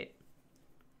launch date.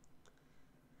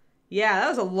 Yeah, that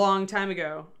was a long time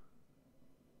ago.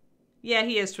 Yeah,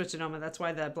 he is Twitchinoma. That's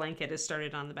why the blanket is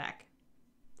started on the back.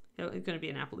 He's going to be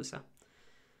an Appaloosa.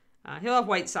 He'll have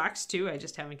white socks too. I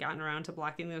just haven't gotten around to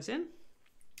blocking those in.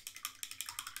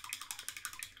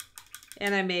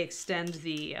 And I may extend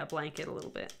the blanket a little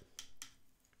bit.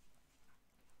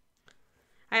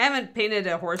 I haven't painted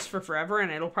a horse for forever,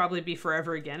 and it'll probably be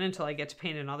forever again until I get to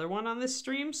paint another one on this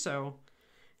stream. So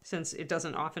since it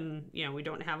doesn't often, you know, we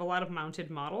don't have a lot of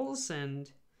mounted models,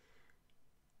 and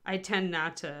I tend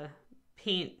not to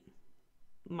paint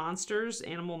monsters,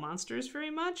 animal monsters very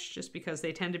much, just because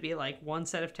they tend to be like one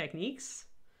set of techniques.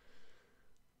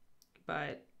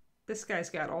 But this guy's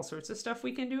got all sorts of stuff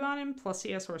we can do on him, plus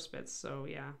he has horse bits. So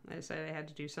yeah, I decided I had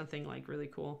to do something like really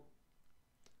cool.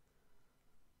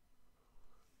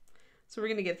 So we're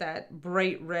going to get that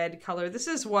bright red color. This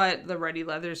is what the ruddy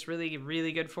leather is really,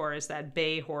 really good for, is that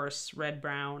bay horse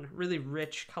red-brown, really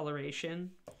rich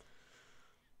coloration.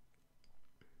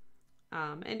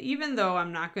 And even though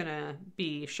I'm not going to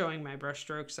be showing my brush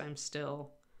strokes, I'm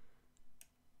still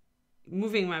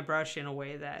moving my brush in a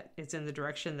way that it's in the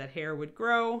direction that hair would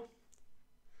grow.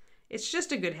 It's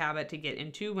just a good habit to get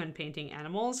into when painting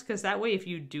animals, because that way if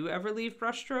you do ever leave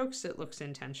brush strokes, it looks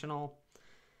intentional.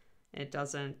 It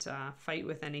doesn't fight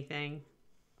with anything.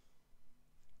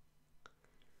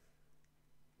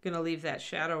 Gonna leave that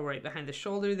shadow right behind the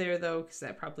shoulder there though, because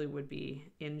that probably would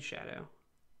be in shadow.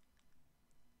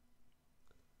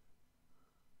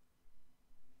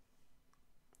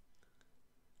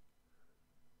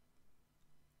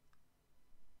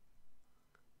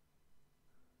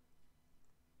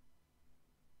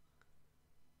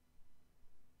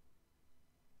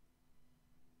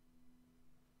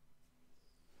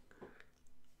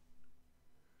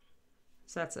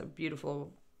 So that's a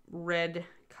beautiful red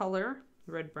color,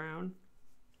 red-brown.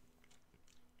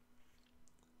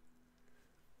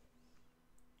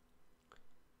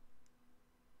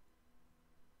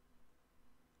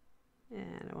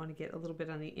 want to get a little bit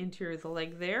on the interior of the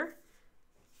leg there.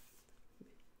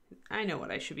 I know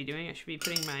what I should be doing. I should be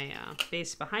putting my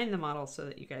base behind the model so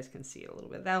that you guys can see it a little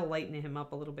bit. That'll lighten him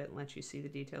up a little bit and let you see the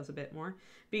details a bit more.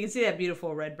 But you can see that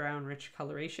beautiful red-brown rich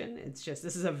coloration. It's just,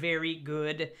 this is a very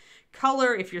good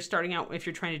color if you're starting out, if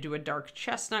you're trying to do a dark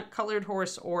chestnut colored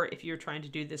horse, or if you're trying to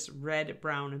do this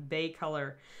red-brown bay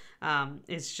color.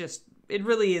 It's just, it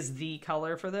really is the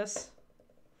color for this.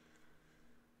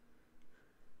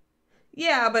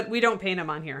 Yeah, but we don't paint them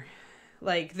on here.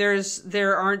 Like,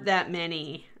 there aren't that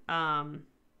many. And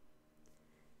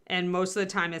most of the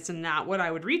time it's not what I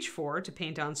would reach for to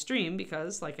paint on stream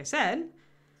because, like I said,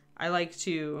 I like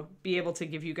to be able to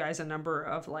give you guys a number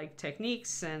of like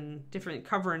techniques and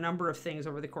cover a number of things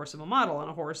over the course of a model. And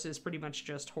a horse is pretty much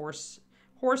just horse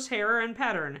hair and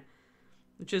pattern,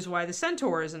 which is why the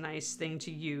Centaur is a nice thing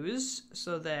to use,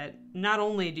 so that not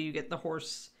only do you get the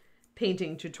horse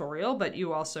painting tutorial, but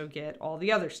you also get all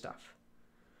the other stuff.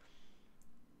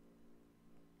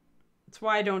 That's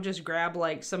why I don't just grab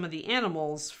like some of the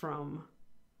animals from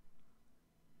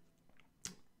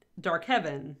Dark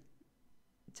Heaven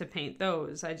to paint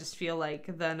those. I just feel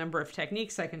like the number of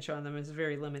techniques I can show on them is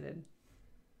very limited.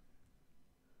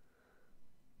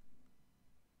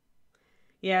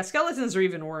 Yeah, skeletons are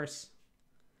even worse.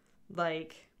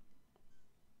 Like,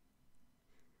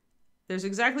 there's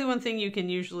exactly one thing you can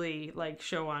usually like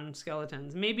show on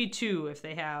skeletons. Maybe two if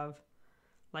they have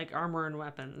like armor and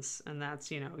weapons, and that's,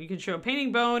 you know, you can show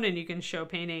painting bone and you can show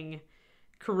painting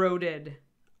corroded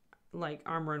like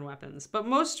armor and weapons, but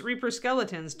most Reaper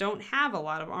skeletons don't have a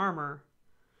lot of armor.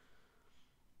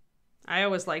 I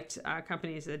always liked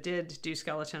companies that did do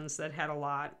skeletons that had a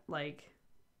lot, like,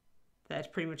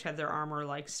 that pretty much had their armor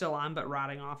like still on but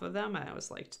rotting off of them. I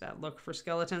always liked that look for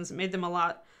skeletons. It made them a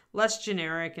lot less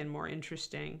generic and more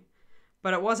interesting,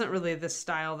 but it wasn't really the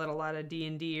style that a lot of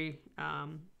D&D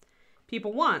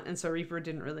people want, and so Reaper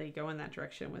didn't really go in that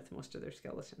direction with most of their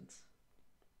skeletons.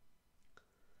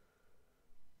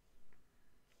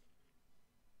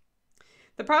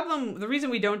 The reason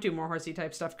we don't do more horsey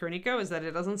type stuff, Kerniko, is that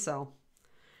it doesn't sell.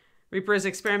 Reaper has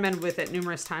experimented with it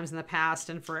numerous times in the past,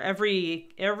 and for every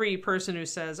person who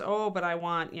says, oh, but I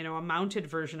want, you know, a mounted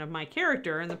version of my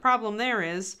character, and the problem there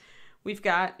is we've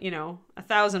got, you know,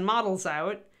 1,000 models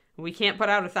out, and we can't put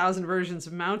out 1,000 versions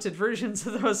of mounted versions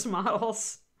of those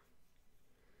models.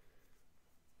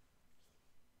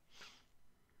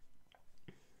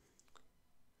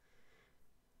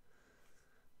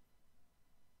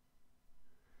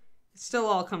 Still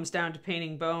all comes down to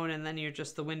painting bone, and then you're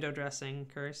just the window dressing,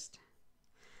 Cursed.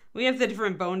 We have the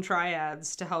different bone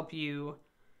triads to help you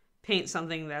paint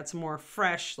something that's more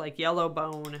fresh, like yellow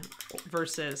bone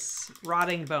versus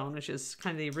rotting bone, which is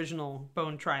kind of the original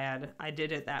bone triad. I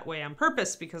did it that way on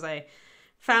purpose because I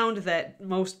found that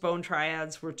most bone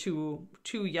triads were too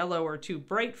yellow or too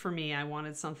bright for me. I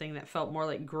wanted something that felt more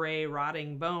like gray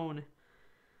rotting bone.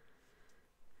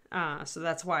 So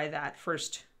that's why that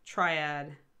first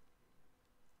triad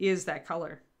is that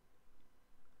color.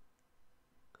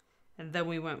 And then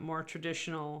we went more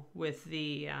traditional with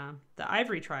the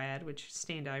ivory triad, which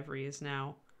stained ivory is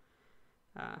now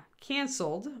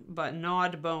canceled, but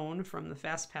gnawed bone from the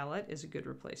fast palette is a good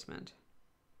replacement.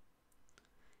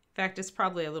 In fact, it's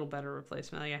probably a little better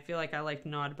replacement. Like, I feel like I like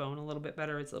gnawed bone a little bit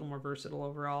better. It's a little more versatile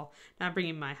overall. Now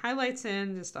bringing my highlights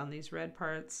in just on these red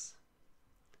parts.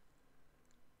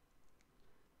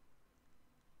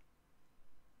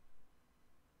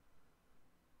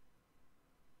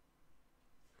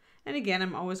 And again,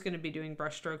 I'm always going to be doing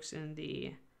brush strokes in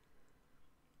the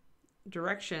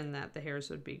direction that the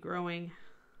hairs would be growing.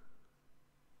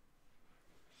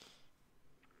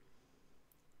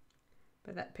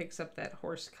 But that picks up that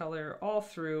horse color all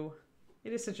through.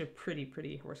 It is such a pretty,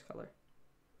 pretty horse color.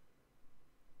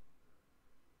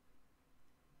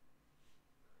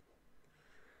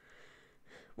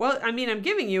 Well, I mean, I'm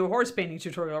giving you a horse painting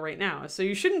tutorial right now, so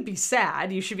you shouldn't be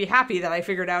sad. You should be happy that I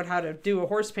figured out how to do a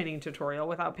horse painting tutorial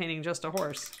without painting just a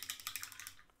horse.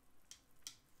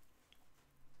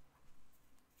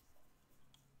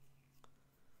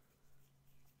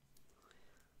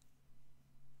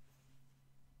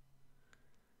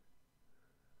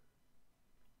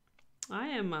 I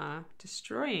am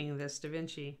destroying this Da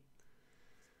Vinci.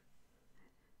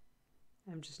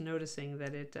 I'm just noticing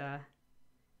that it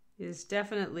is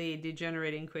definitely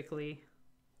degenerating quickly.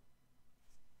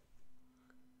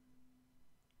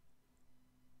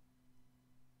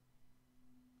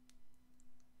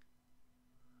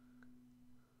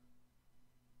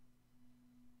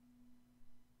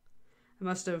 I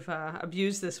must have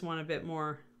abused this one a bit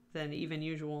more than even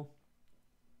usual.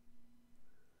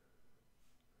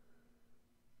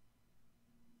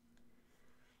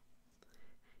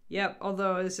 Yep,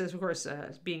 although this is, of course,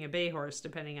 being a bay horse,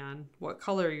 depending on what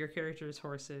color your character's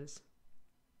horse is.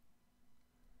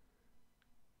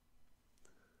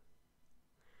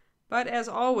 But as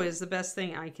always, the best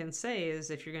thing I can say is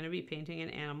if you're going to be painting an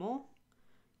animal,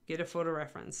 get a photo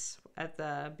reference.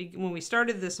 When we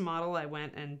started this model, I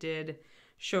went and did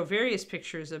show various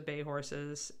pictures of bay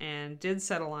horses and did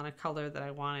settle on a color that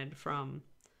I wanted from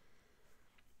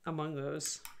among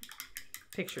those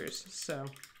pictures. So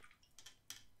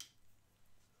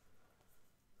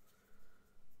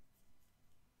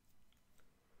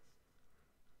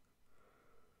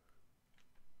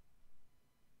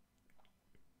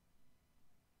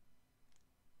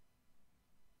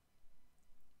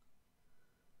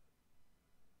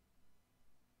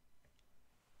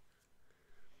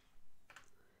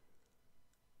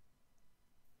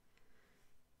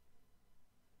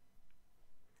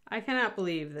I cannot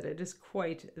believe that it is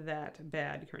quite that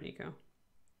bad, Cornico.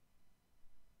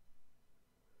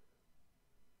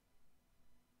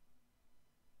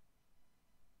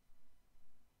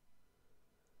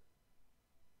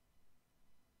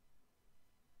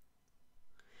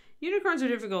 Unicorns are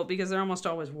difficult because they're almost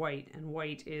always white, and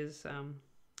white is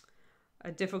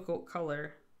a difficult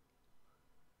color.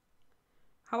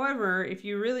 However, if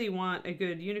you really want a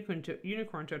good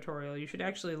unicorn tutorial, you should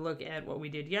actually look at what we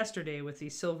did yesterday with the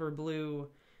silver blue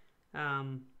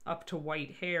up to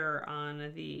white hair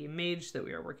on the mage that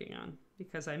we are working on.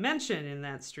 Because I mentioned in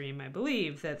that stream, I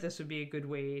believe, that this would be a good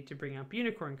way to bring up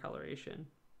unicorn coloration.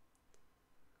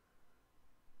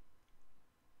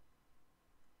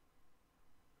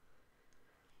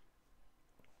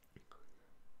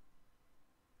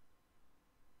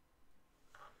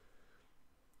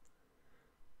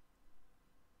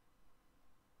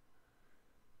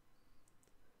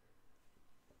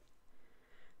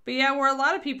 But yeah, where a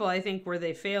lot of people, I think, where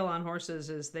they fail on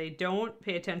horses is they don't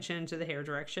pay attention to the hair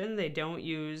direction. They don't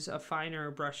use a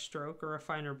finer brush stroke or a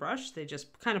finer brush. They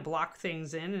just kind of block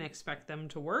things in and expect them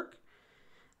to work.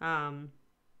 But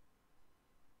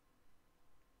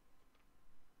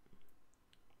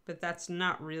that's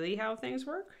not really how things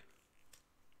work.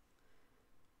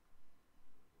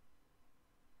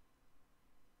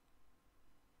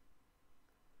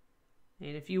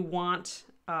 And if you want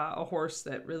a horse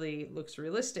that really looks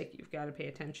realistic, you've got to pay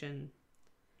attention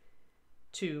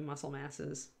to muscle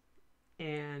masses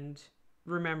and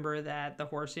remember that the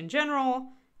horse in general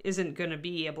isn't going to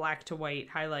be a black to white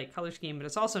highlight color scheme, but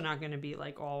it's also not going to be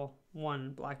like all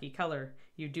one blocky color.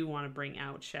 You do want to bring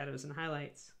out shadows and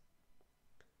highlights.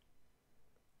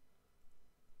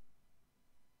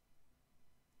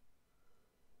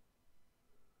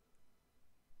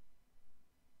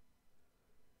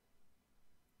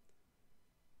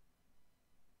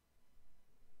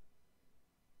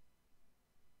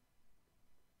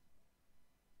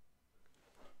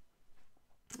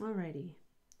 Alrighty,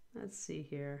 let's see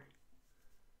here.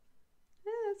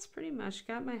 Yeah, that's pretty much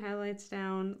got my highlights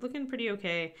down, looking pretty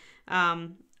okay. I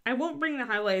won't bring the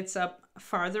highlights up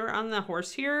farther on the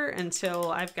horse here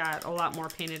until I've got a lot more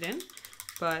painted in,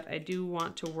 but I do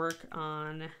want to work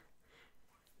on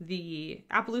the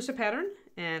Appaloosa pattern,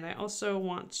 and I also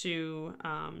want to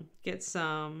get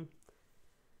some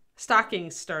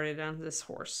stockings started on this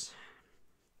horse.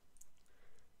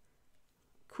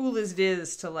 Cool as it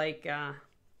is to like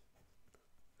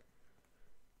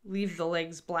leave the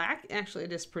legs black. Actually,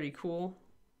 it is pretty cool.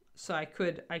 So I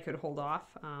could hold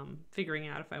off figuring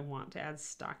out if I want to add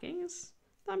stockings.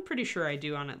 I'm pretty sure I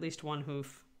do on at least one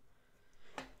hoof.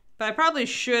 But I probably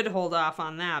should hold off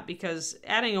on that because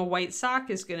adding a white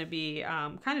sock is going to be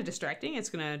kind of distracting. It's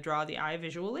going to draw the eye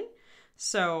visually.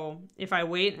 So if I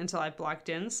wait until I've blocked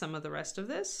in some of the rest of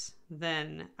this,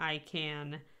 then I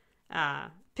can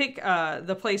pick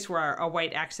the place where a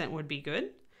white accent would be good.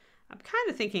 I'm kind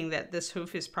of thinking that this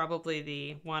hoof is probably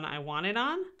the one I want it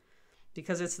on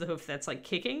because it's the hoof that's like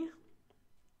kicking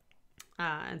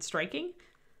and striking,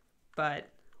 but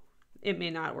it may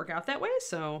not work out that way.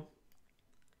 So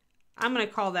I'm going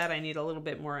to call that I need a little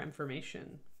bit more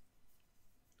information.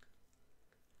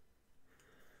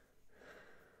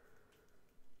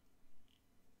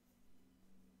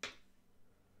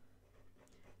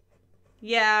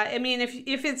 Yeah, I mean,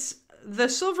 if it's the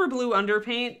silver blue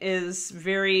underpaint is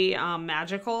very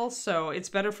magical, so it's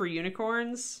better for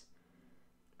unicorns.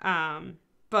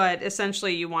 But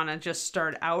essentially you want to just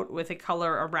start out with a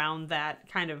color around that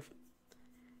kind of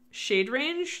shade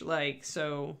range. Like,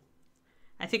 so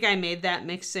I think I made that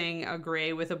mixing a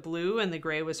gray with a blue, and the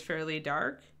gray was fairly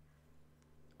dark.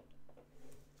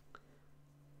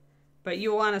 But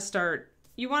you want to start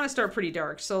pretty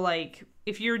dark. So like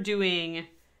if you're doing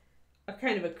a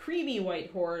kind of a creamy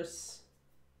white horse,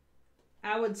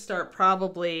 I would start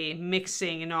probably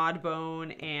mixing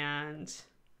Nodbone and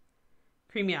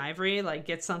Creamy Ivory, like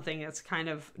get something that's kind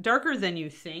of darker than you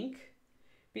think,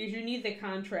 because you need the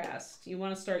contrast. You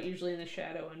want to start usually in the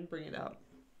shadow and bring it out.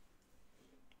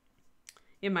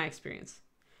 In my experience,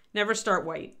 never start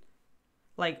white.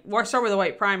 Like, start with a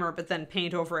white primer, but then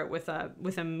paint over it with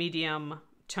a medium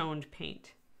toned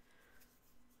paint.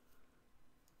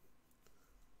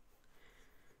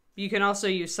 You can also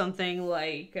use something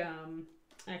like,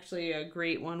 actually a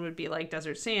great one would be like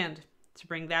Desert Sand to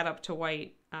bring that up to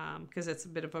white, because it's a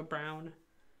bit of a brown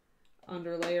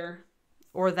underlayer,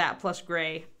 or that plus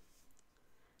gray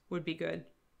would be good.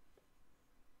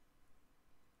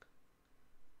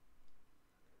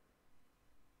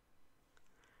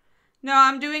 No,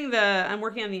 I'm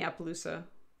working on the Appaloosa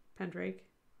Pendrake.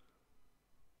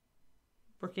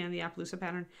 Working on the Appaloosa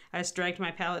pattern. I just dragged my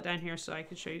palette down here so I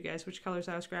could show you guys which colors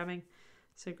I was grabbing.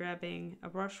 So grabbing a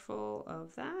brush full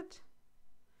of that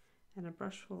and a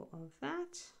brush full of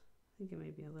that. I think it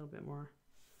may be a little bit more.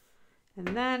 And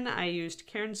then I used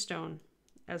Cairnstone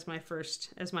as my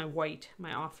white,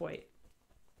 my off-white.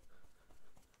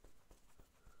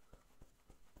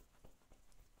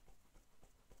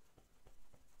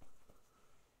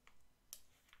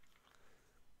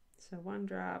 So one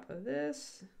drop of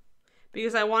this,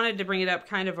 because I wanted to bring it up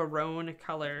kind of a roan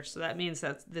color. So that means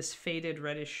that's this faded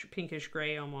reddish, pinkish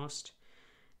gray almost.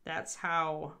 That's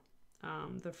how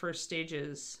the first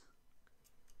stages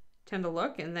tend to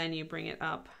look. And then you bring it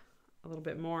up a little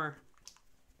bit more.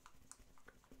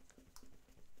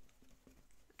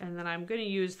 And then I'm going to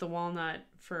use the walnut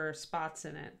for spots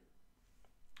in it.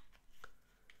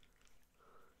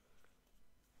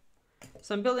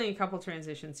 So I'm building a couple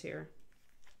transitions here,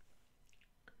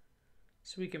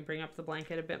 so we can bring up the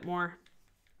blanket a bit more.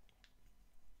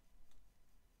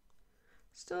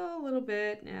 Still a little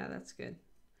bit, yeah, that's good.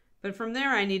 But from there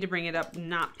I need to bring it up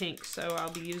not pink, so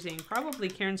I'll be using probably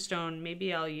Cairnstone.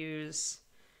 Maybe I'll use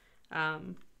a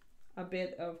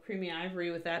bit of Creamy Ivory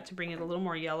with that to bring it a little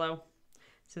more yellow,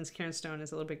 since Cairnstone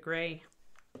is a little bit gray.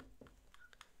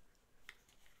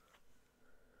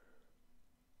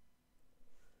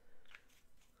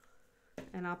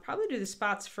 And I'll probably do the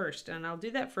spots first, and I'll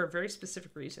do that for a very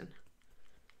specific reason.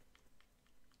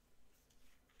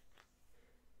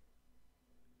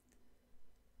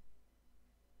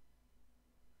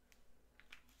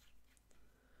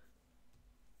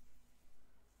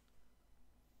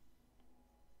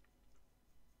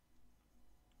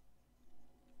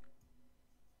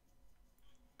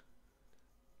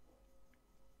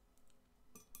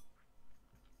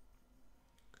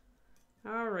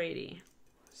 Alrighty.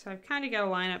 So I've kind of got a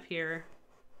line up here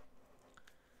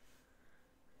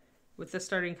with the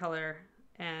starting color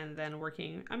and then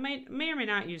working. I may or may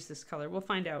not use this color. We'll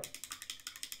find out.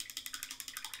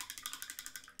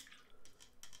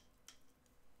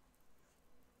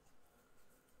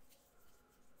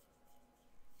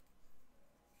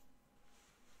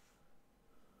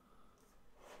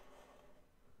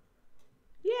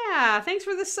 Yeah, thanks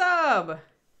for the sub.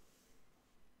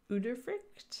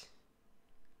 Uderfricht?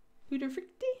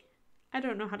 Uderfrichti? I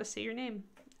don't know how to say your name.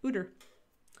 Uder.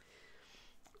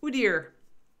 Udir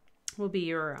will be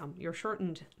your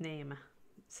shortened name.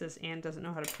 It says Anne doesn't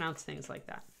know how to pronounce things like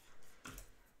that.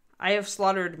 I have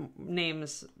slaughtered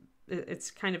names.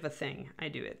 It's kind of a thing. I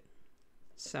do it.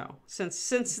 So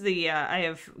since the I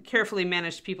have carefully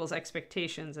managed people's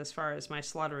expectations as far as my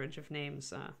slaughterage of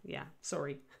names. Yeah,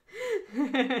 sorry.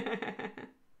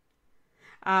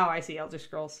 Oh, I see. Elder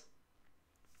Scrolls.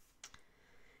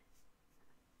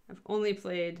 I've only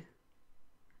played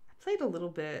a little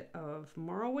bit of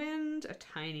Morrowind, a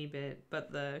tiny bit,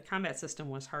 but the combat system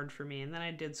was hard for me. And then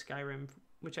I did Skyrim,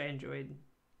 which I enjoyed.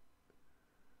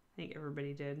 I think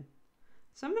everybody did.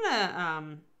 So I'm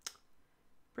gonna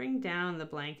bring down the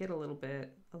blanket a little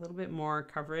bit more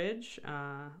coverage,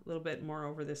 a little bit more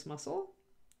over this muscle.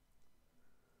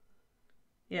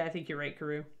 Yeah, I think you're right,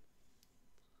 Karu.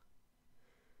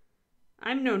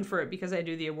 I'm known for it because I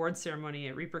do the award ceremony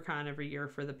at ReaperCon every year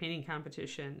for the painting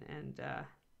competition, and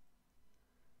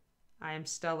I am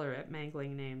stellar at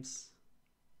mangling names.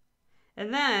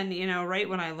 And then, you know, right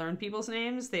when I learn people's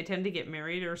names, they tend to get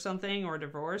married or something or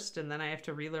divorced, and then I have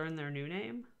to relearn their new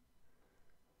name.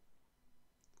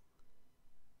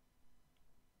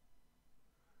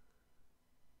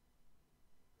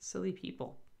 Silly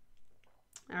people.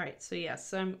 All right, so yes,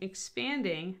 so I'm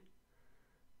expanding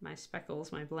my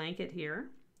speckles, my blanket here,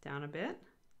 down a bit.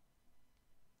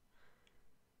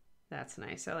 That's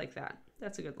nice. I like that.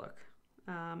 That's a good look.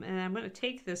 And I'm going to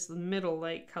take this middle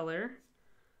light color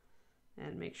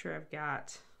and make sure I've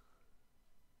got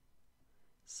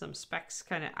some specks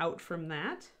kind of out from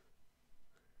that.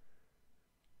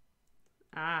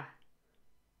 Ah.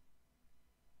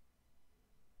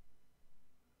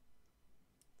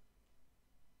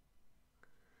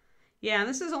 Yeah, and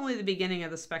this is only the beginning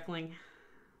of the speckling.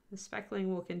 The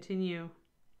speckling will continue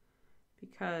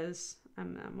because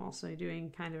I'm also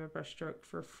doing kind of a brush stroke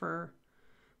for fur.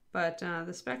 But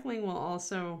the speckling will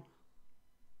also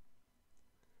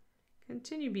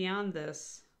continue beyond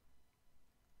this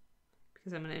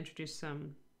because I'm going to introduce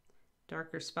some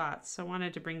darker spots. So I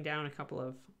wanted to bring down a couple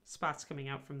of spots coming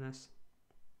out from this.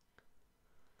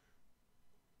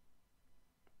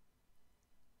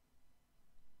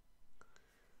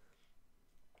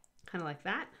 Kind of like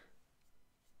that.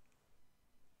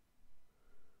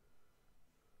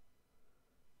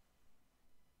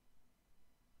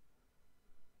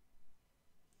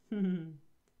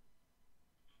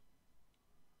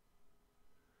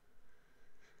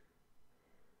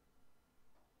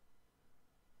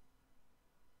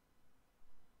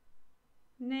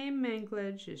 Name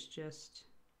manglage is just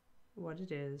what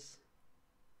it is.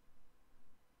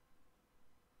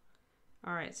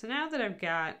 All right, so now that I've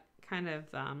got kind of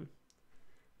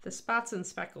the spots and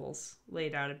speckles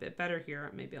laid out a bit better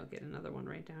here, maybe I'll get another one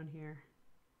right down here.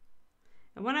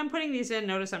 And when I'm putting these in,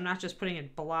 notice I'm not just putting a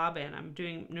blob in, I'm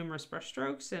doing numerous brush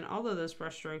strokes, and all of those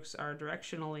brush strokes are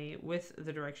directionally with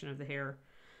the direction of the hair,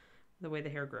 the way the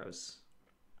hair grows.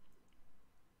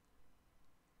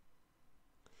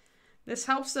 This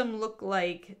helps them look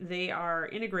like they are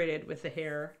integrated with the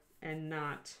hair and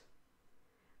not,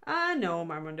 no,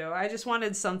 Marmondo, I just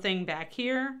wanted something back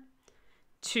here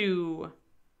to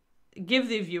give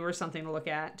the viewer something to look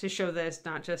at, to show that it's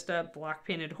not just a block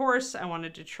painted horse. I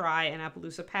wanted to try an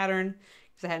Appaloosa pattern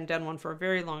because I hadn't done one for a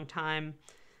very long time.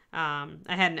 I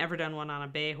hadn't ever done one on a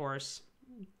bay horse.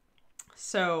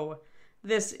 So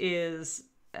this is,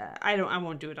 I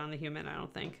won't do it on the human, I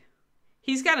don't think.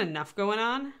 He's got enough going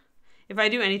on. If I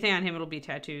do anything on him, it'll be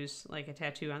tattoos, like a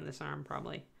tattoo on this arm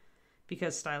probably,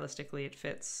 because stylistically it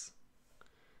fits.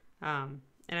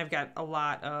 And I've got a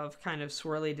lot of kind of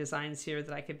swirly designs here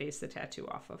that I could base the tattoo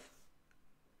off of.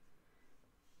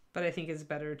 But I think it's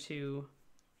better to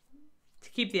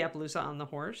keep the Appaloosa on the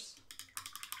horse.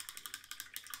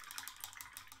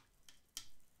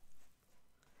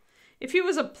 If he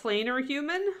was a plainer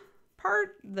human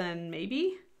part, then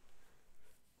maybe.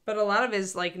 But a lot of it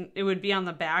is like, it would be on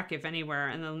the back if anywhere,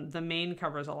 and then the mane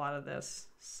covers a lot of this,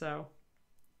 so.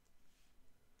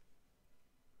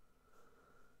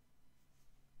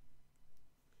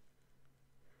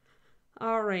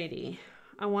 Alrighty,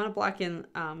 I want to block in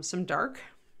some dark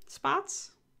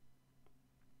spots.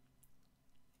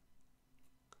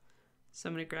 So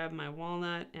I'm going to grab my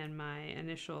walnut and my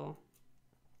initial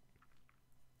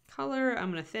color.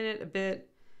 I'm going to thin it a bit.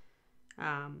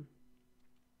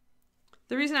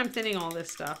 The reason I'm thinning all this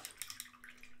stuff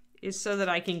is so that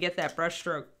I can get that brush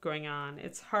stroke going on.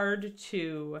 It's hard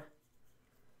to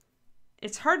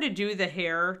do the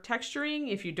hair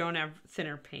texturing if you don't have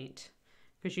thinner paint,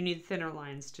 because you need thinner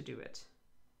lines to do it.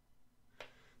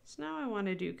 So now I want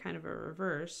to do kind of a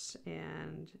reverse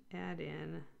and add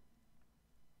in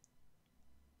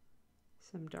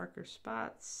some darker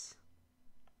spots.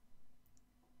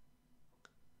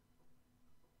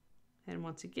 And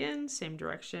once again, same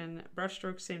direction, brush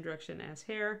strokes, same direction as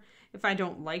hair. If I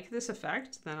don't like this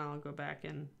effect, then I'll go back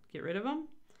and get rid of them.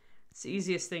 It's the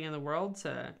easiest thing in the world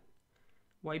to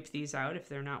wipe these out if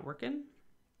they're not working.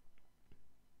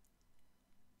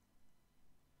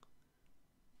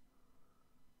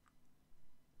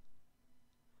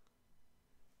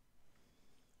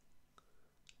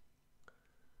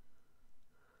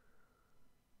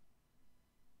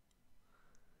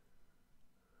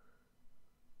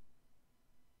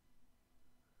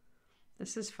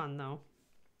 This is fun though.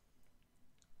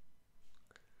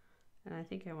 And I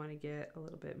think I want to get a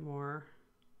little bit more,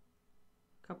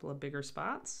 a couple of bigger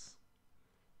spots,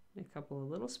 a couple of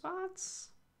little spots.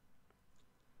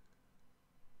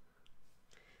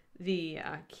 The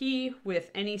key with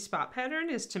any spot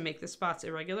pattern is to make the spots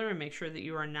irregular and make sure that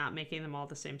you are not making them all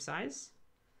the same size,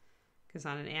 because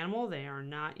on an animal they are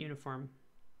not uniform.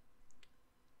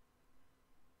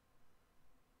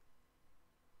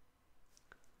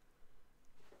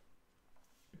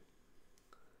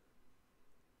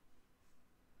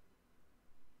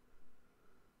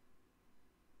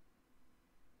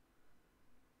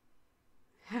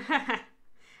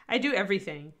 I do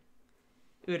everything,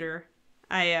 Uter.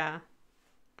 I've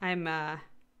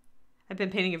been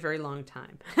painting a very long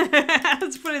time.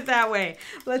 Let's put it that way.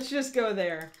 Let's just go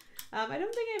there. I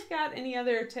don't think I've got any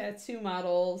other tattoo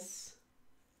models,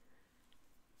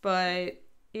 but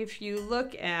if you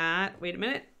look at, wait a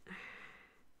minute.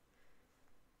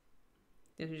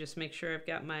 Let me just make sure I've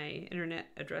got my internet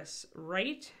address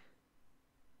right.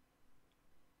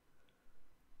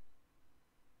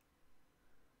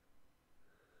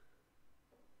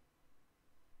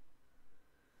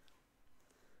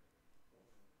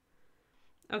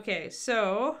 Okay,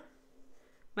 so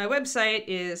my website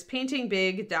is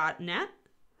paintingbig.net.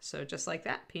 So just like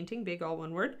that, painting big, all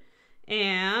one word.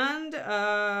 And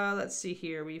let's see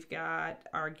here. We've got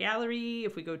our gallery.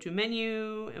 If we go to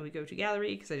menu and we go to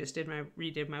gallery, because I just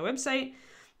redid my website,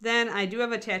 then I do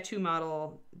have a tattoo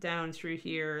model down through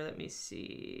here. Let me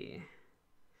see.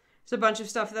 There's a bunch of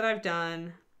stuff that I've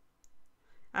done.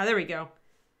 There we go.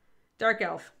 Dark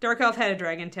Elf. Dark Elf had a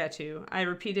dragon tattoo. I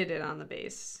repeated it on the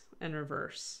base and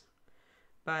reverse.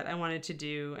 But I wanted to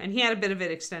do, and he had a bit of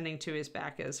it extending to his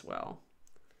back as well.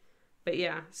 But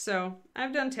yeah, so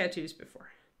I've done tattoos before.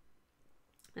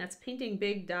 That's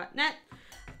paintingbig.net.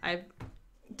 I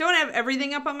don't have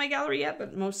everything up on my gallery yet,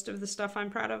 but most of the stuff I'm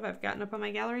proud of I've gotten up on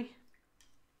my gallery.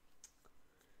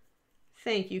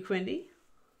 Thank you, Quindy.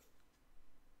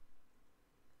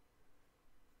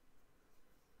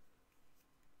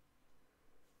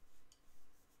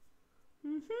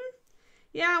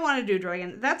 Yeah, I want to do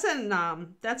dragon. That's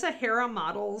a Hera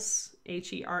Models,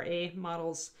 Hera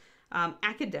Models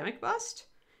academic bust.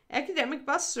 Academic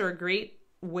busts are a great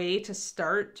way to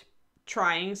start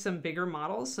trying some bigger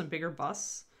models, some bigger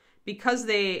busts, because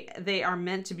they are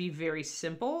meant to be very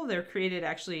simple. They're created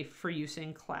actually for use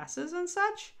in classes and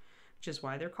such, which is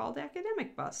why they're called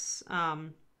academic busts.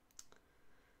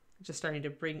 Just starting to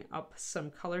bring up some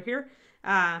color here.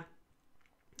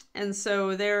 And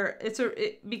so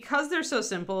because they're so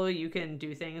simple, you can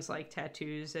do things like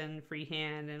tattoos and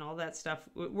freehand and all that stuff.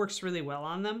 It works really well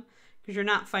on them because you're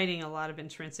not fighting a lot of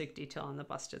intrinsic detail on the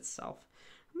bust itself.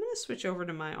 I'm going to switch over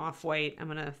to my off-white. I'm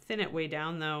going to thin it way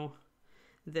down though.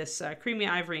 This creamy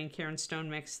ivory and Karen Stone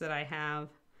mix that I have.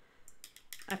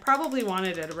 I probably want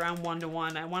it at around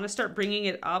 1:1. I want to start bringing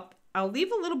it up. I'll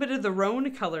leave a little bit of the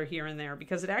roan color here and there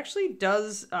because it actually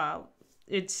does...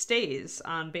 it stays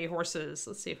on bay horses.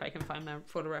 Let's see if I can find my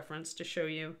photo reference to show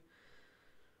you.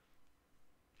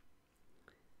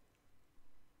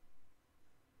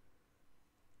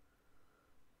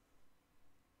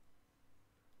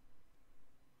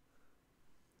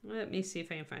 Let me see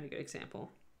if I can find a good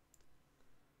example.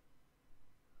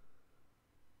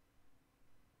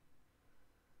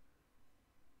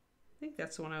 I think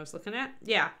that's the one I was looking at.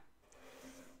 Yeah.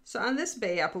 So on this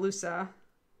bay, Appaloosa,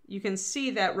 you can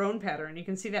see that roan pattern. You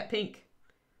can see that pink.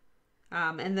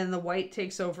 And then the white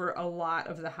takes over a lot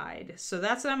of the hide. So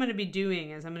that's what I'm going to be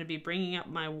doing is I'm going to be bringing up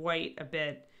my white a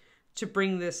bit to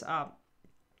bring this up.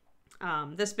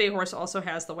 This bay horse also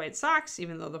has the white socks,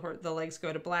 even though the legs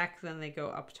go to black, then they go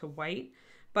up to white.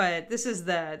 But this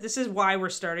is why we're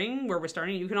starting where we're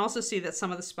starting. You can also see that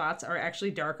some of the spots are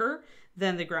actually darker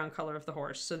than the ground color of the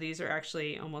horse. So these are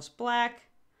actually almost black.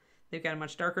 They've got a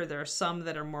much darker. There are some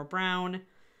that are more brown.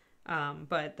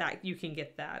 But that you can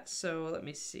get that. So let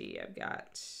me see.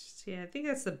 I think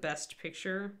that's the best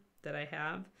picture that I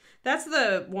have. That's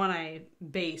the one I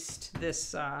based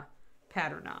this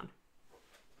pattern on.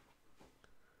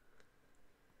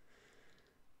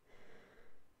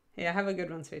 Yeah, have a good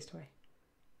one, Spaced Away.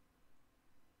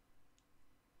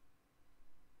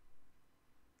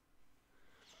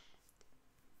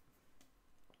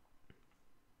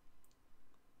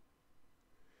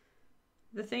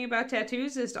 The thing about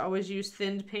tattoos is to always use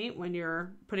thinned paint when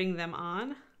you're putting them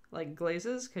on, like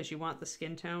glazes, because you want the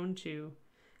skin tone to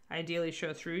ideally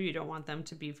show through. You don't want them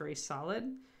to be very solid.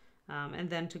 And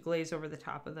then to glaze over the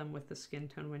top of them with the skin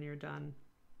tone when you're done.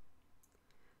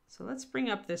 So let's bring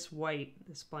up this white,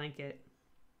 this blanket,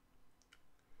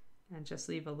 and just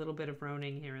leave a little bit of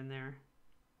roaning here and there.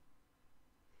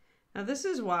 Now this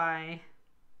is why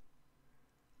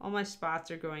all my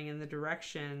spots are going in the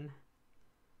direction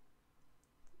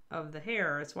of the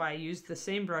hair. It's why I used the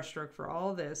same brush stroke for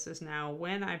all this. Is now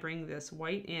when I bring this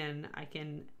white in, I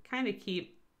can kind of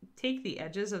take the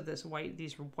edges of these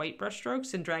white brush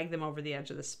strokes and drag them over the edge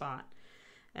of the spot.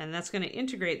 And that's going to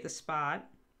integrate the spot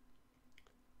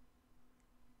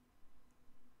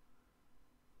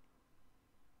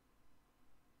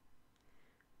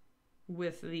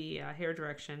with the hair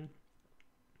direction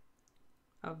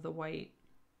of the white.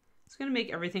 It's going to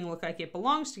make everything look like it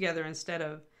belongs together instead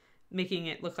of making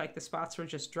it look like the spots were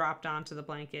just dropped onto the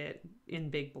blanket in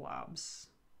big blobs.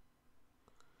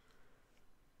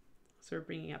 So we're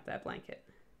bringing up that blanket.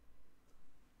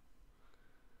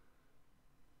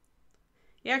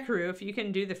 Yeah, Carew, if you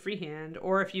can do the freehand,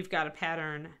 or if you've got a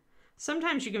pattern,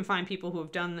 sometimes you can find people who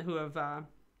have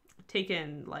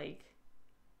taken like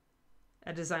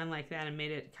a design like that and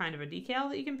made it kind of a decal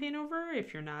that you can paint over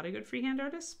if you're not a good freehand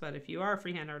artist. But if you are a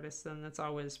freehand artist, then that's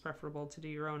always preferable to do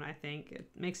your own, I think. It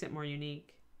makes it more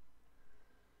unique.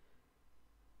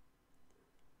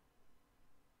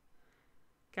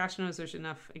 Gosh knows there's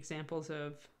enough examples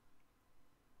of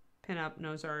pin-up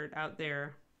nose art out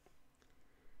there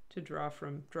to draw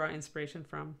inspiration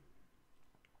from.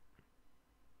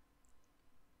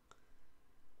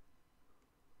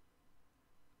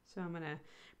 So I'm gonna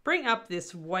bring up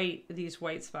these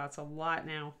white spots a lot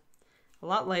now. A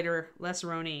lot lighter, less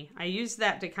Rony. I used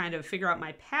that to kind of figure out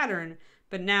my pattern,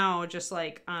 but now just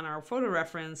like on our photo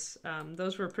reference,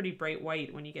 those were pretty bright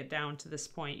white when you get down to this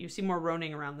point. You see more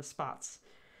Roning around the spots.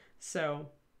 So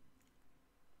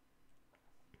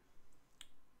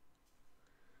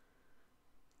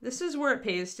this is where it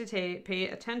pays to pay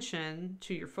attention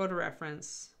to your photo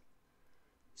reference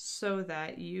so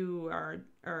that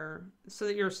so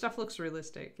that your stuff looks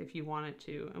realistic if you want it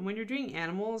to. And when you're doing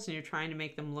animals and you're trying to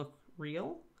make them look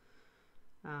real,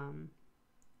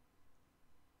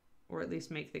 or at least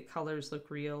make the colors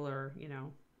look real, or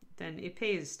then it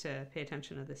pays to pay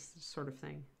attention to this sort of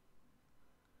thing.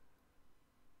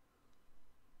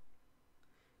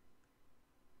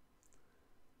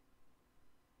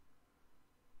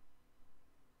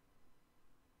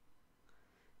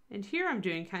 And here I'm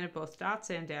doing kind of both dots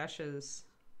and dashes.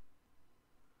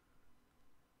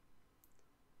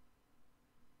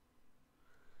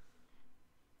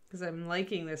 Because I'm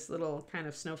liking this little kind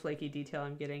of snowflakey detail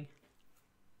I'm getting.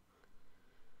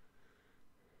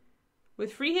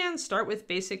 With freehand, start with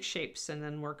basic shapes and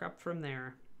then work up from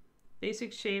there.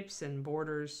 Basic shapes and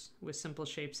borders with simple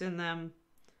shapes in them.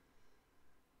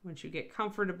 Once you get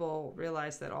comfortable,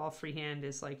 realize that all freehand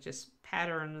is like just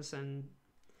patterns, and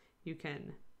you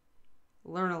can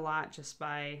learn a lot just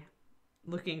by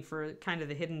looking for kind of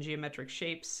the hidden geometric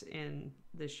shapes in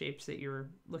the shapes that you're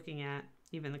looking at.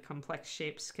 Even the complex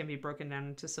shapes can be broken down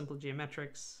into simple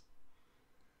geometrics.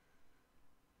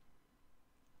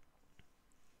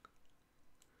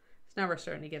 So now we're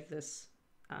starting to get this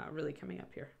really coming up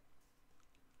here.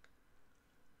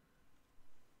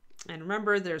 And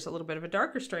remember, there's a little bit of a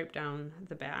darker stripe down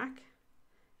the back.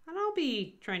 And I'll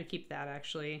be trying to keep that,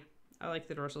 actually. I like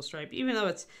the dorsal stripe, even though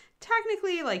it's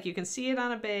technically like you can see it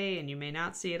on a bay and you may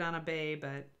not see it on a bay,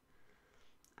 but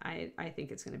I think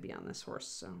it's going to be on this horse.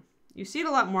 So you see it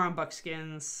a lot more on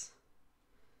buckskins,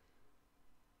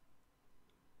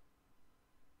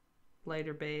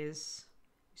 lighter bays.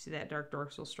 You see that dark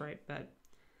dorsal stripe, but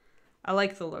I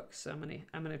like the look, so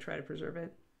I'm gonna try to preserve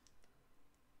it.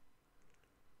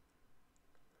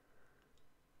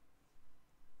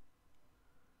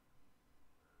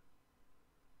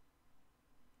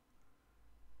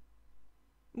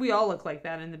 We all look like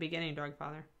that in the beginning,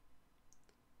 Dogfather.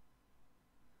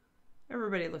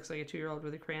 Everybody looks like a 2-year-old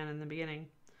with a crayon in the beginning.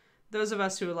 Those of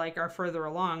us who are further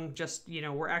along, just,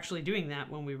 we're actually doing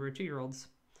that when we were 2-year-olds.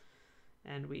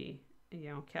 And we,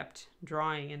 kept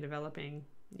drawing and developing,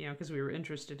 because we were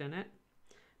interested in it.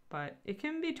 But it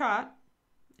can be taught.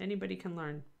 Anybody can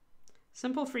learn.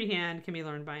 Simple freehand can be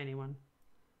learned by anyone.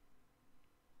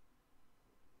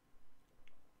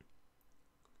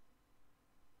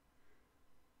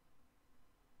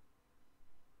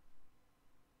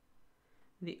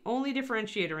 The only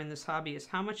differentiator in this hobby is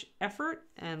how much effort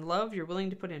and love you're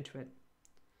willing to put into it.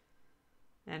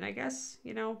 And I guess,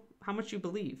 how much you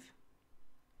believe.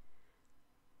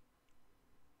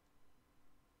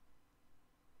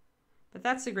 But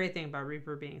that's the great thing about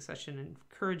Reaper being such an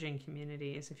encouraging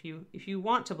community, is if you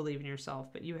want to believe in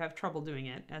yourself, but you have trouble doing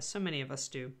it, as so many of us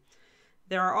do,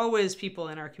 there are always people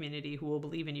in our community who will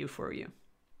believe in you for you.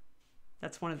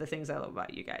 That's one of the things I love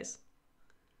about you guys.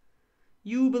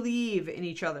 You believe in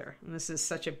each other, and this is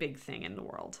such a big thing in the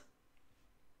world.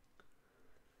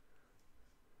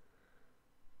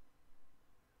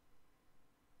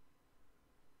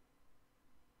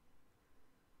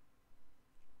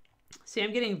 See,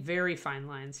 I'm getting very fine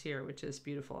lines here, which is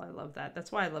beautiful. I love that.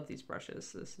 That's why I love these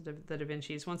brushes, the Da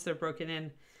Vinci's. Once they're broken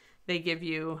in, they give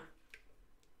you,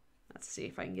 let's see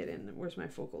if I can get in. Where's my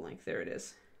focal length? There it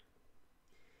is.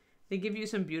 They give you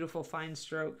some beautiful fine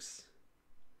strokes.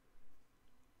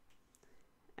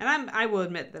 And I will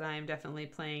admit that I am definitely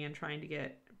playing and trying to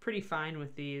get pretty fine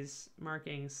with these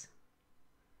markings.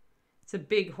 It's a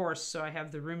big horse, so I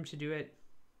have the room to do it.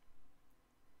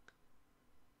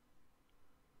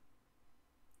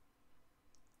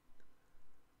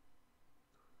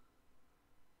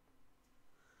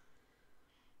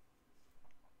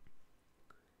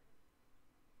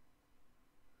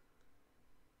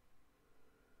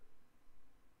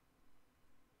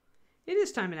 It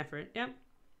is time and effort, yep.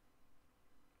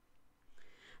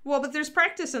 Well, but there's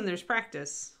practice and there's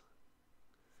practice.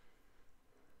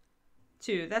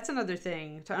 Too. That's another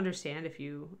thing to understand if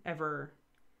you ever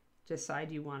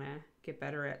decide you want to get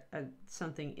better at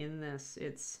something in this.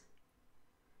 It's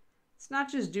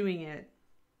not just doing it,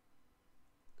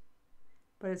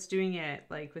 but it's doing it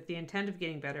like with the intent of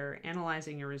getting better,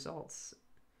 analyzing your results,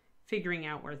 figuring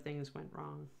out where things went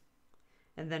wrong,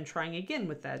 and then trying again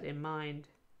with that in mind.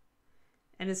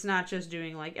 And it's not just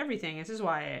doing like everything. This is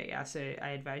why I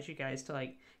advise you guys to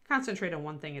like concentrate on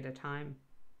one thing at a time.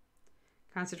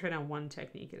 Concentrate on one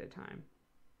technique at a time.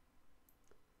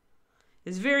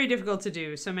 It's very difficult to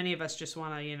do. So many of us just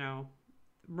want to, you know,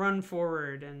 run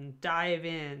forward and dive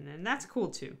in, and that's cool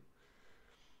too.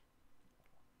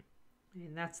 I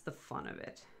mean, that's the fun of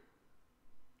it.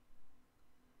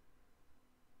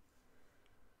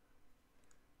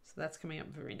 So that's coming up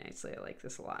very nicely. I like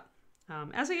this a lot.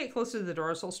 As I get closer to the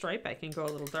dorsal stripe, I can go a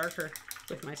little darker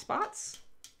with my spots.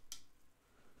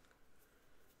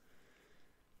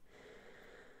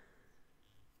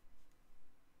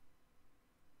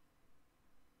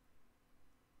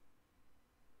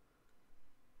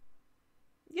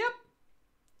 Yep.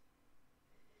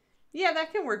 Yeah,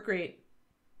 that can work great,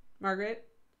 Margaret.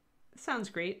 Sounds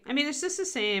great. I mean, it's just the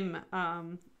same.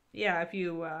 Yeah, if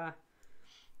you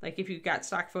like if you got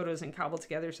stock photos and cobbled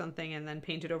together something and then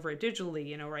painted over it digitally,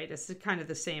 you know, right? It's kind of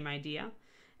the same idea.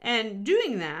 And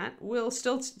doing that will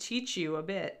still teach you a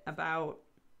bit about,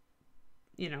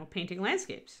 you know, painting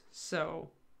landscapes.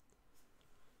 So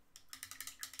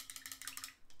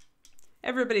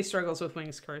everybody struggles with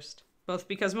wings cursed, both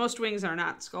because most wings are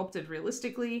not sculpted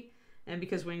realistically and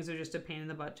because wings are just a pain in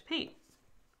the butt to paint.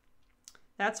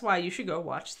 That's why you should go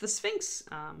watch the Sphinx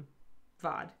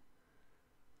VOD.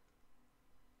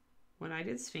 When I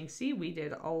did Sphinxy, we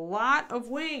did a lot of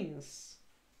wings.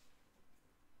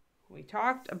 We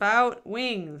talked about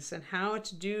wings and how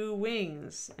to do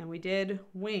wings, and we did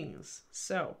wings.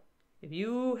 So if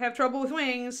you have trouble with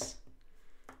wings,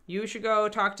 you should go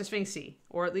talk to Sphinxy,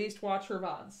 or at least watch her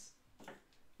VODs.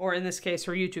 Or in this case,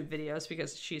 her YouTube videos,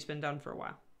 because she's been done for a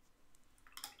while.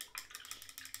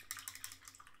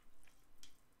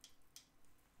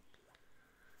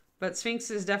 But Sphinx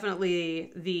is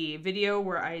definitely the video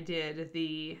where I did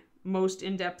the most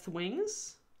in-depth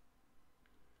wings.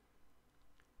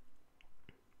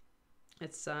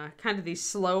 It's kind of the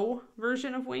slow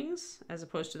version of wings, as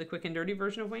opposed to the quick and dirty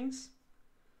version of wings.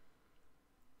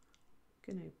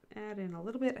 I'm gonna add in a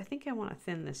little bit. I think I want to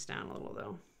thin this down a little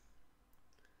though.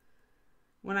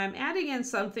 When I'm adding in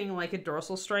something like a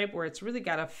dorsal stripe where it's really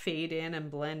got to fade in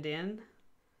and blend in,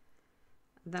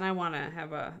 then I want to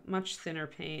have a much thinner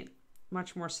paint,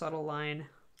 much more subtle line.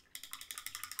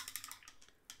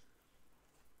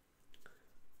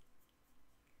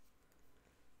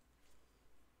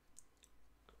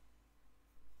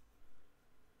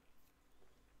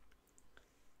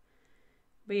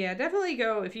 But yeah, definitely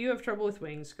go, if you have trouble with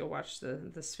wings, go watch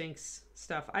the Sphinx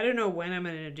stuff. I don't know when I'm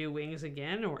going to do wings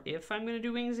again, or if I'm going to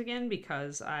do wings again,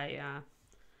 because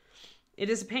it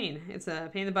is a pain. It's a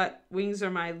pain in the butt. Wings are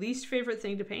my least favorite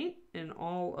thing to paint in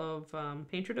all of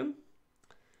painterdom.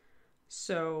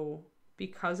 So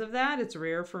because of that, it's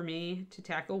rare for me to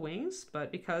tackle wings.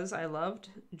 But because I loved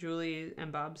Julie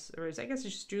and Bob's, or I guess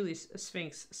it's just Julie's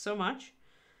Sphinx so much,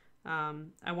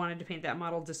 I wanted to paint that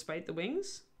model despite the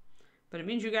wings. But it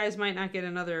means you guys might not get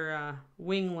another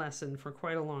wing lesson for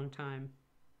quite a long time.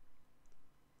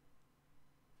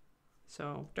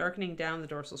 So darkening down the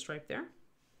dorsal stripe there.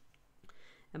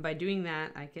 And by doing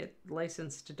that, I get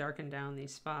licensed to darken down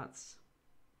these spots.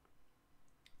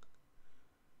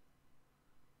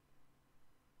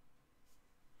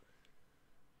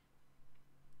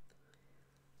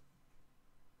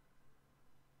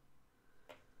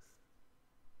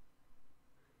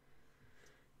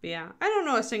 But yeah, I don't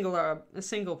know a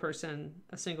single person,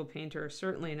 a single painter,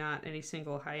 certainly not any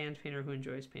single high-end painter who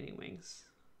enjoys painting wings.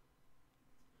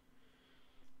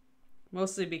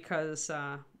 Mostly because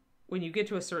when you get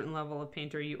to a certain level of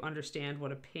painter, you understand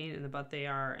what a pain in the butt they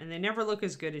are, and they never look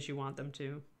as good as you want them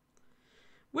to.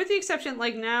 With the exception,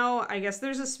 like now, I guess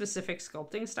there's a specific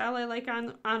sculpting style I like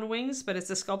on wings, but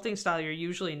it's a sculpting style you're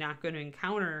usually not going to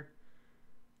encounter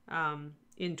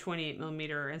in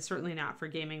 28mm, and certainly not for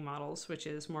gaming models, which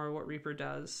is more what Reaper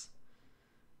does.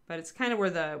 But it's kind of where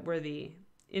the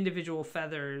individual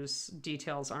feathers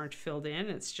details aren't filled in.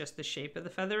 It's just the shape of the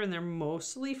feather, and they're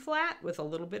mostly flat with a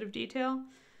little bit of detail.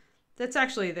 That's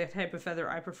actually the type of feather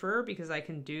I prefer because I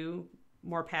can do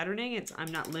more patterning.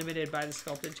 I'm not limited by the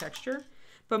sculpted texture.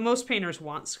 But most painters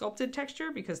want sculpted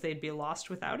texture because they'd be lost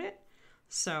without it.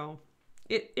 So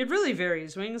it really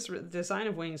varies. The design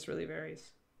of wings really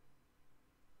varies.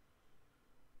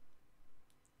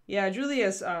 Yeah,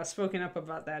 Julia's spoken up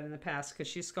about that in the past because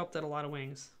she's sculpted a lot of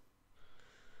wings.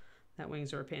 That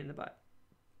wings are a pain in the butt.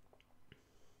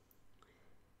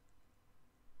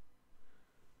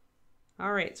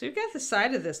 All right, so we've got the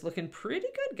side of this looking pretty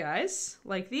good, guys.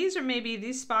 Like these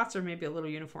spots are maybe a little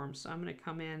uniform. So I'm gonna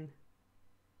come in and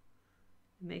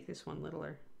make this one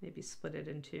littler, maybe split it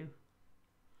in two.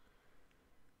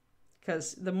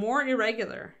 Because the more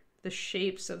irregular the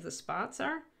shapes of the spots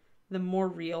are, the more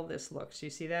real this looks. You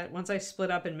see that? Once I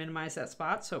split up and minimized that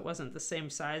spot so it wasn't the same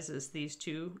size as these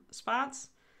two spots,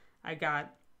 I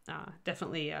got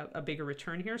definitely a bigger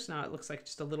return here. So now it looks like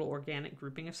just a little organic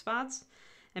grouping of spots.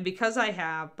 And because I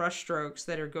have brush strokes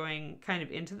that are going kind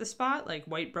of into the spot, like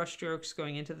white brush strokes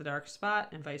going into the dark spot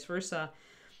and vice versa,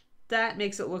 that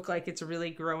makes it look like it's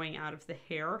really growing out of the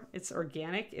hair. It's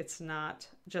organic. It's not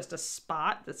just a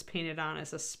spot that's painted on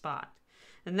as a spot.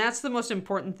 And that's the most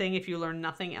important thing if you learn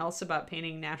nothing else about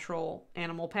painting natural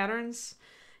animal patterns.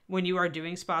 When you are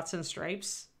doing spots and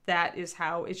stripes, that is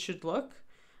how it should look.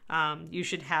 You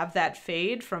should have that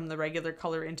fade from the regular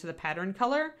color into the pattern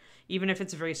color, even if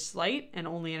it's very slight and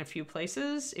only in a few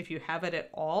places. If you have it at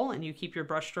all and you keep your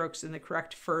brush strokes in the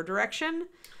correct fur direction,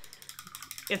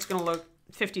 it's going to look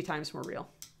 50 times more real.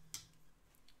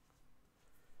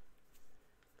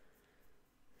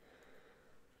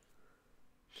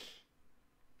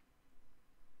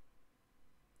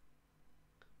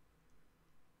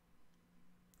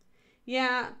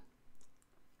 Yeah.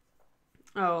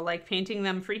 Oh, like painting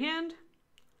them freehand?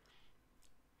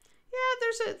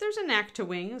 Yeah, there's a knack to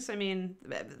wings. I mean,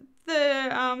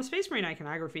 the Space Marine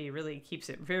iconography really keeps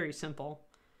it very simple.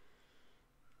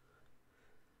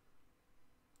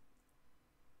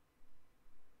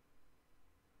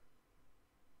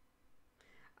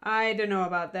 I don't know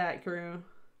about that, Gru.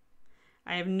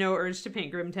 I have no urge to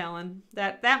paint Grim Talon.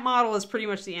 That model is pretty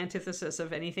much the antithesis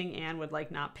of anything Anne would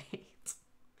like not paint.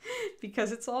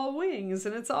 Because it's all wings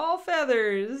and it's all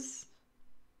feathers.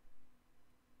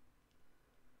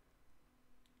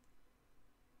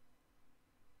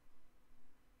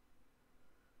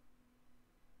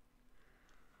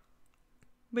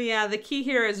 But yeah, the key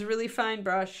here is really fine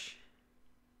brush.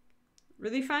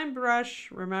 Really fine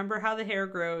brush. Remember how the hair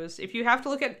grows. If you have to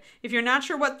look at, if you're not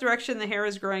sure what direction the hair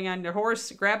is growing on your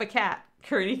horse, grab a cat,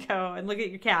 Kuroniko, and look at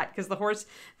your cat. Because the horse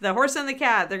and the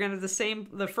cat, they're going to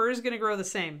the fur is going to grow the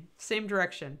same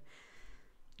direction.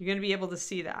 You're going to be able to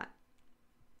see that.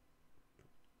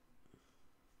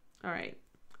 All right,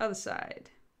 other side.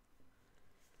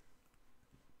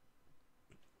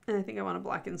 And I think I want to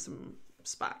block in some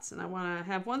spots. And I want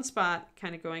to have one spot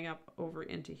kind of going up over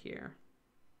into here.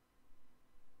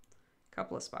 A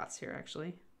couple of spots here,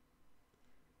 actually.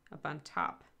 Up on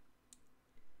top.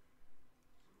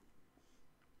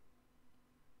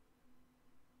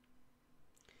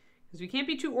 Because we can't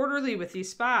be too orderly with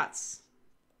these spots.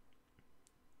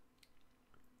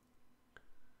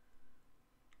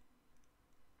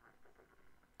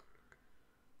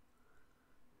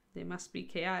 They must be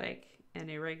chaotic and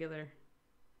irregular.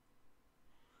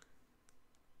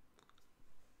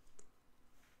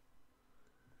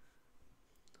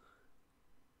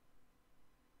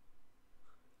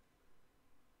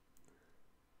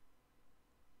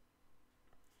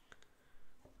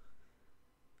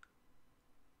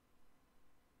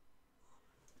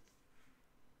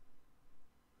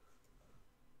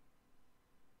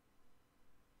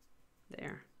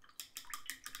 There.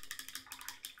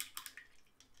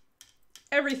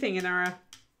 Everything in our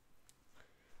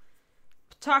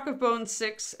Talk of Bone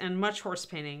 6 and much horse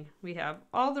painting. We have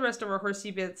all the rest of our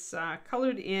horsey bits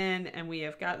colored in, and we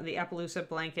have gotten the Appaloosa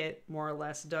blanket more or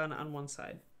less done on one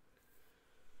side.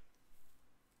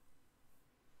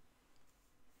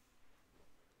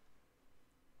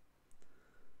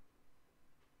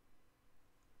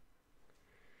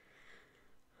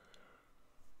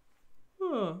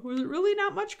 Oh, was it really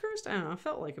not much cursed? I don't know, it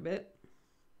felt like a bit.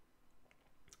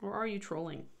 Or are you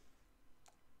trolling?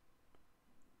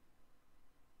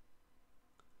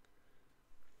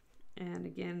 And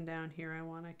again, down here, I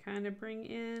want to kind of bring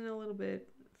in a little bit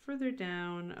further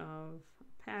down of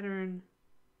pattern.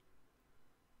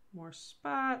 More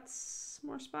spots,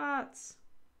 more spots.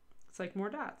 It's like more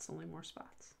dots, only more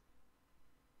spots.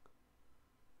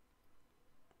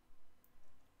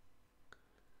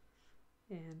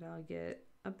 And I'll get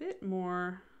a bit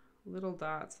more little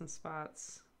dots and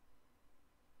spots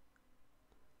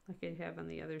like I have on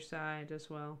the other side as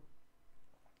well.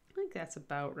 I think that's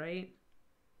about right.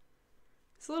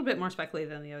 It's a little bit more speckly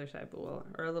than the other side, but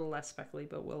or a little less speckly,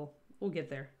 but we'll get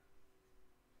there.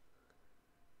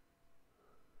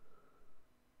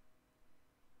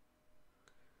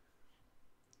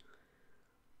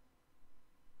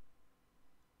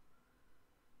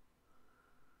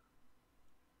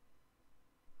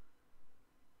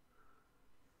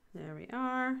 we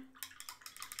are.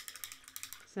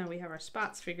 So now we have our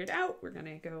spots figured out. We're going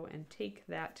to go and take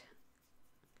that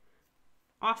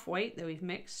off-white that we've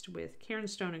mixed with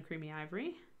cairnstone and creamy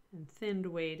ivory and thinned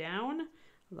way down,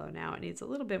 although now it needs a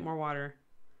little bit more water.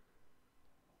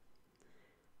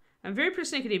 I'm very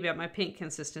persnickety about my paint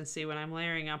consistency when I'm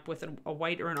layering up with a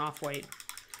white or an off-white,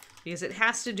 because it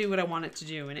has to do what I want it to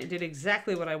do, and it did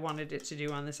exactly what I wanted it to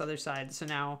do on this other side. So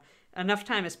now enough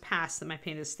time has passed that my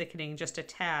paint is thickening just a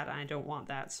tad, and I don't want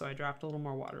that, so I dropped a little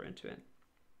more water into it.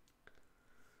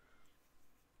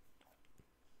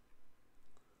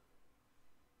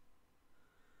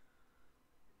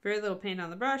 Very little paint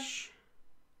on the brush.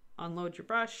 Unload your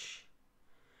brush.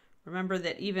 Remember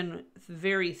that even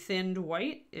very thinned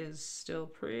white is still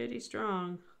pretty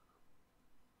strong.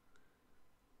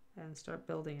 And start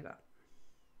building it up.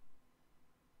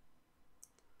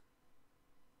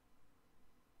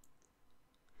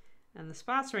 And the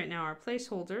spots right now are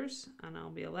placeholders, and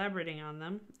I'll be elaborating on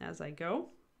them as I go.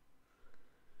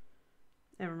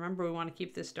 And remember, we want to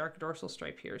keep this dark dorsal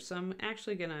stripe here. So I'm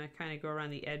actually going to kind of go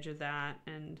around the edge of that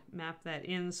and map that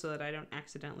in so that I don't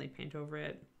accidentally paint over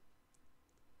it.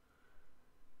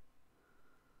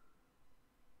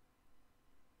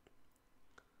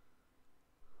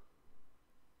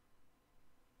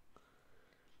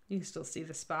 You can still see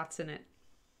the spots in it,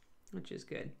 which is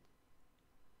good.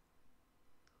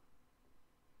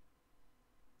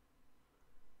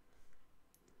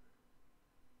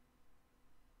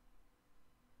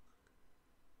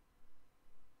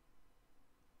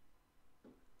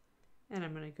 And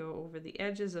I'm going to go over the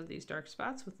edges of these dark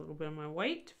spots with a little bit of my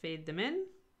white to fade them in.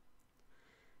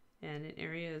 And in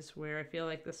areas where I feel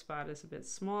like the spot is a bit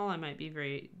small, I might be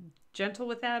very gentle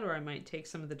with that, or I might take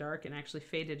some of the dark and actually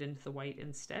fade it into the white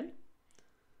instead.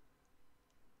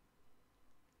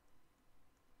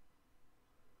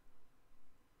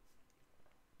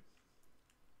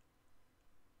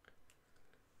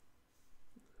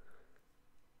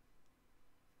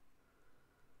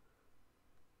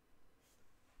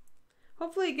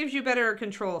 Hopefully it gives you better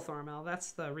control, Thormel.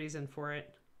 That's the reason for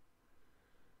it.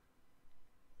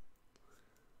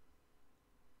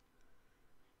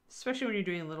 Especially when you're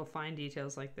doing little fine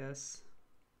details like this.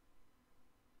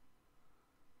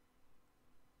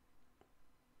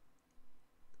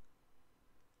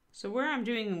 So where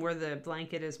the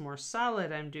blanket is more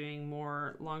solid, I'm doing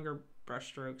more longer brush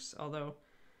strokes, although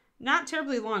not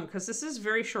terribly long, because this is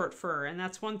very short fur, and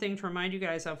that's one thing to remind you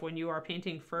guys of when you are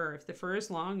painting fur. If the fur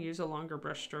is long, use a longer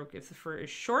brush stroke. If the fur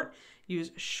is short, use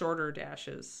shorter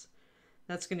dashes.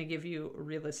 That's going to give you a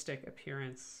realistic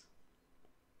appearance.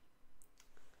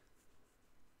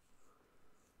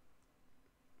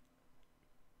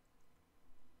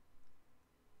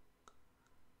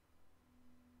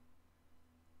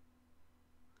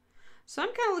 So I'm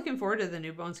kind of looking forward to the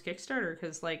New Bones Kickstarter,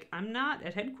 because like I'm not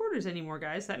at headquarters anymore,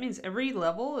 guys. That means every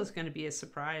level is going to be a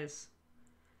surprise.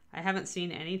 I haven't seen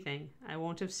anything. I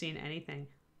won't have seen anything.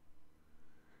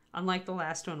 Unlike the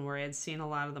last one where I had seen a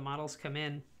lot of the models come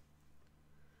in.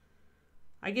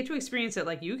 I get to experience it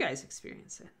like you guys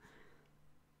experience it.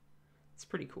 It's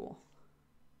pretty cool.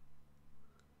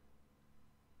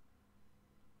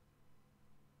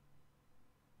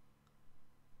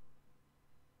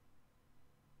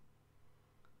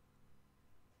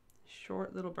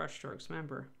 Short little brush strokes,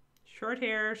 remember. Short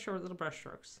hair, short little brush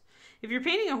strokes. If you're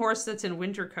painting a horse that's in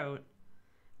winter coat,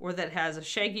 or that has a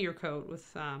shaggier coat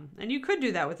with, and you could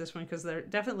do that with this one, because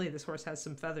definitely this horse has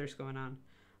some feathers going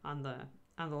on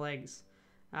the legs.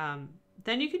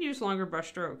 Then you can use longer brush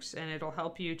strokes, and it'll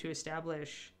help you to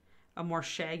establish a more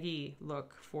shaggy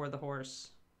look for the horse.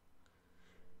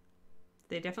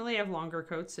 They definitely have longer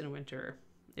coats in winter,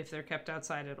 if they're kept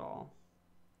outside at all.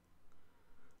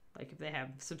 Like if they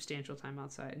have substantial time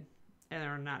outside and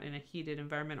are not in a heated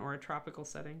environment or a tropical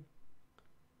setting.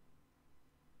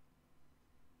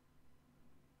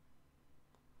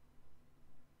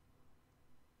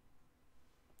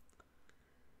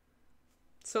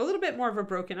 So a little bit more of a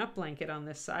broken up blanket on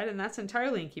this side, and that's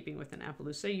entirely in keeping with an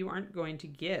Appaloosa. You aren't going to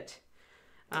get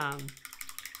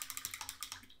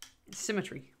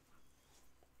symmetry.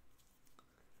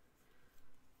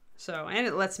 So, and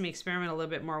it lets me experiment a little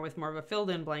bit more with more of a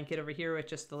filled-in blanket over here with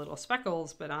just the little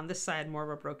speckles, but on this side, more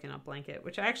of a broken-up blanket,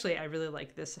 which I really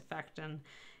like this effect. And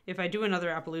if I do another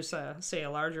Appaloosa, say a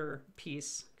larger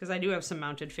piece, because I do have some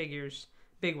mounted figures,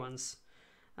 big ones,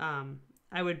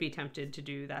 I would be tempted to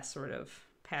do that sort of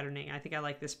patterning. I think I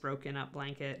like this broken-up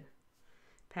blanket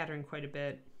pattern quite a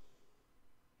bit.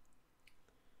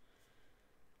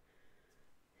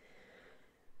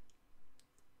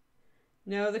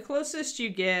 No, the closest you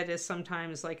get is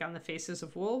sometimes like on the faces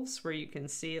of wolves, where you can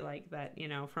see like that, you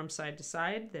know, from side to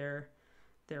side, they're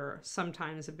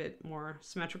sometimes a bit more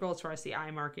symmetrical as far as the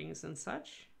eye markings and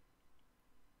such.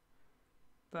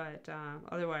 But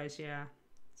otherwise, yeah,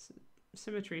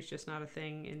 symmetry is just not a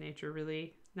thing in nature,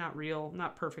 really. Not real,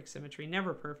 not perfect symmetry,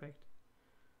 never perfect.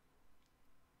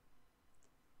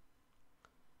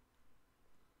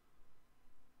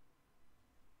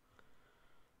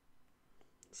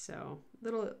 So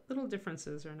little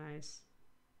differences are nice.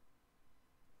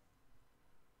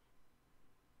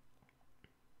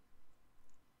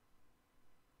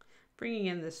 Bringing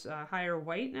in this higher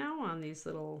white now on these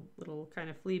little kind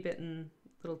of flea bitten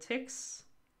little ticks.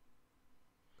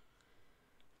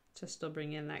 Just still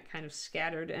bring in that kind of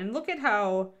scattered. And look at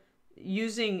how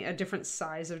using a different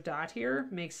size of dot here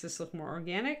makes this look more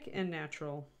organic and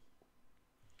natural.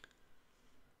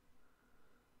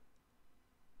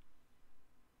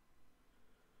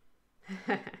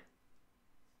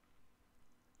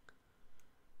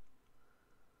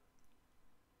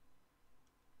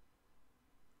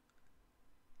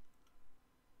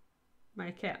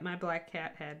 My black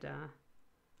cat had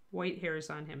white hairs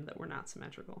on him that were not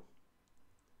symmetrical.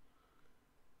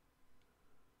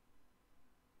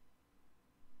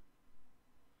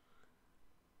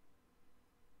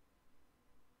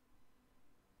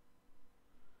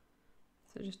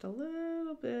 So just a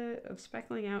little bit of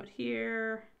speckling out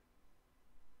here.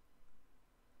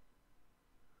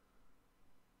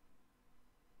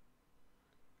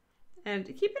 And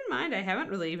keep in mind, I haven't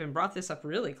really even brought this up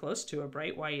really close to a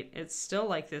bright white. It's still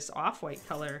like this off-white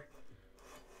color,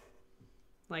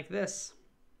 like this.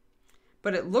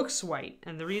 But it looks white,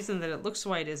 and the reason that it looks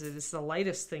white is it is the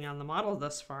lightest thing on the model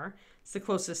thus far. It's the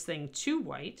closest thing to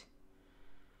white.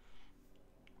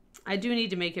 I do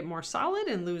need to make it more solid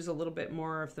and lose a little bit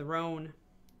more of the roan.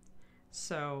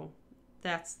 So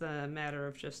that's the matter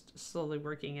of just slowly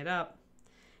working it up.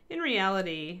 In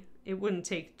reality, it wouldn't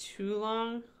take too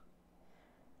long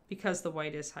because the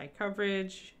white is high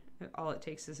coverage. All it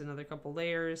takes is another couple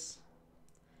layers.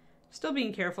 Still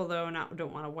being careful though,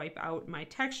 don't want to wipe out my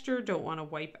texture, don't want to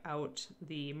wipe out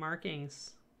the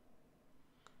markings.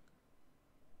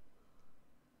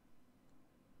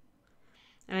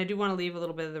 And I do want to leave a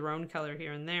little bit of the roan color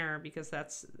here and there because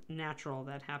that's natural,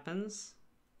 that happens.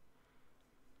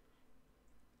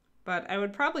 But I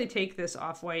would probably take this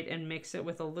off-white and mix it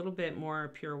with a little bit more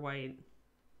pure white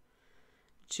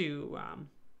to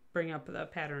bring up the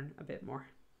pattern a bit more.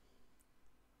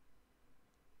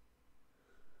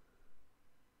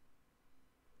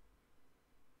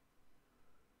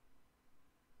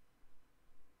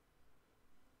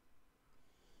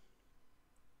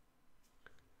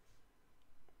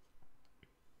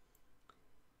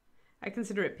 I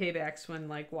consider it paybacks when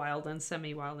like wild and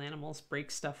semi-wild animals break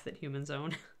stuff that humans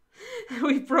own.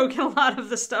 We've broken a lot of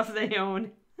the stuff they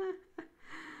own.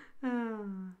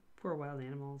 Poor wild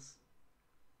animals.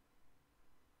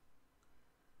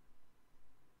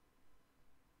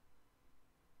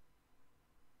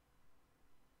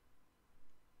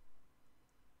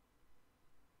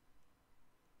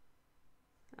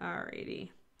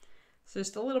 Alrighty. So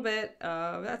just a little bit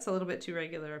of, that's a little bit too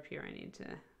regular up here. I need to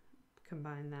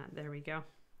combine that. There we go.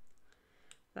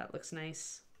 That looks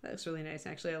nice. That looks really nice.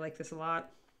 Actually, I like this a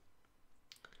lot.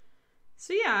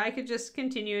 So yeah, I could just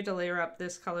continue to layer up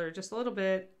this color just a little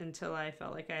bit until I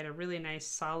felt like I had a really nice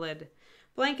solid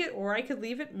blanket, or I could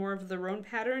leave it more of the roan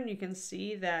pattern. You can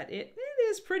see that it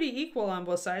is pretty equal on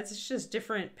both sides. It's just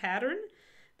different pattern.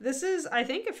 This is, I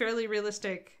think, a fairly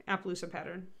realistic Appaloosa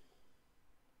pattern.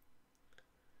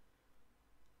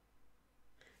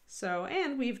 So,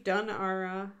 and we've done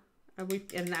our,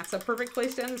 and that's a perfect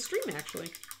place to end the stream, actually.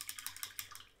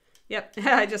 Yep,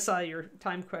 I just saw your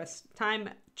time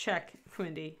check,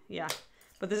 Quindy. Yeah,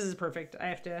 but this is perfect. I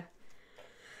have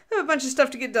a bunch of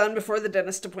stuff to get done before the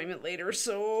dentist appointment later.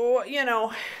 So, you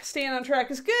know, staying on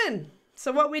track is good.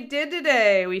 So what we did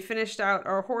today, we finished out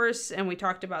our horse and we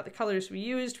talked about the colors we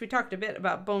used. We talked a bit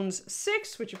about Bones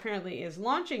 6, which apparently is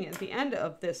launching at the end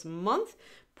of this month.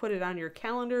 Put it on your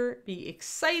calendar. Be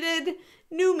excited.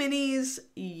 New minis.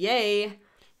 Yay.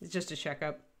 It's just a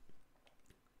checkup.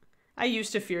 I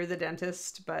used to fear the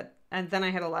dentist, and then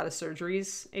I had a lot of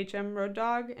surgeries, HM Road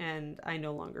Dog, and I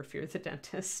no longer fear the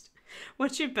dentist.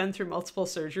 Once you've been through multiple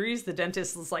surgeries, the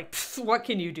dentist is like, what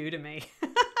can you do to me?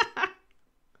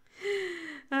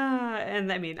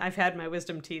 And I mean, I've had my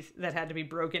wisdom teeth that had to be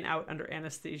broken out under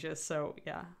anesthesia, so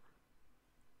yeah.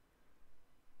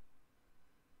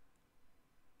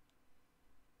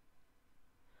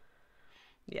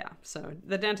 Yeah, so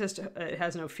the dentist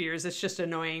has no fears. It's just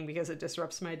annoying because it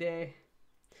disrupts my day.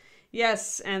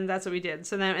 Yes, and that's what we did.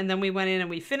 So then we went in and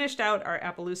we finished out our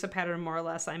Appaloosa pattern more or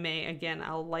less.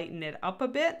 I'll lighten it up a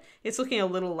bit. It's looking a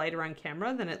little lighter on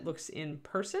camera than it looks in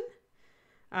person.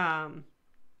 Yeah,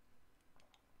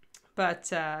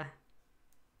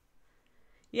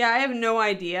 I have no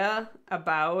idea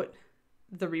about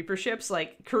the Reaper ships.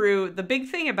 Like, Karoo, the big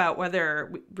thing about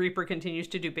whether Reaper continues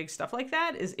to do big stuff like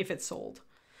that is if it's sold.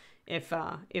 If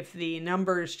the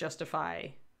numbers justify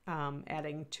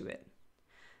adding to it.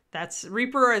 That's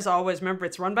Reaper, as always. Remember,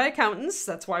 it's run by accountants.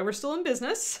 That's why we're still in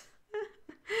business.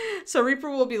 So Reaper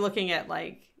will be looking at,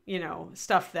 like, you know,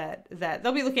 stuff that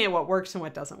they'll be looking at what works and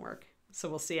what doesn't work. So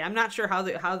we'll see. I'm not sure how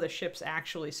the ships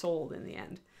actually sold in the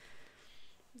end.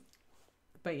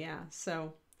 But yeah,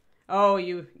 so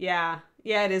yeah,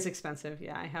 it is expensive.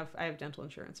 Yeah, I have dental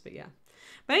insurance, but yeah.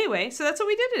 But anyway, so that's what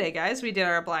we did today, guys. We did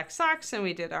our black socks and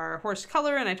we did our horse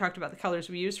color, and I talked about the colors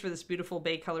we used for this beautiful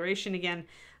bay coloration again.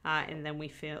 And then we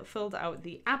filled out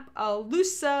the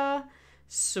Appaloosa.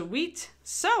 Sweet.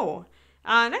 So,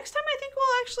 next time I think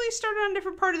we'll actually start on a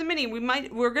different part of the mini.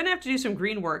 We're going to have to do some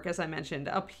green work, as I mentioned,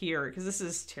 up here, because this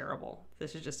is terrible.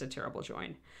 This is just a terrible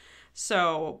join.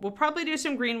 So we'll probably do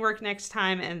some green work next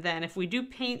time, and then if we do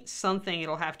paint something,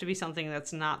 it'll have to be something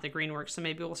that's not the green work. So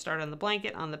maybe we'll start on the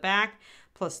blanket on the back,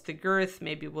 plus the girth.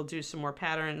 Maybe we'll do some more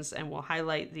patterns, and we'll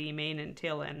highlight the mane and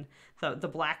tail and the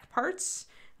black parts,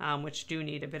 which do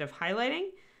need a bit of highlighting.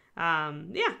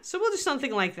 Yeah, so we'll do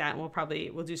something like that, and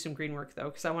we'll do some green work, though,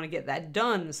 because I want to get that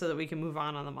done so that we can move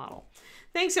on the model.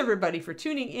 Thanks, everybody, for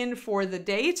tuning in for the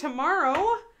day.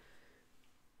 Tomorrow,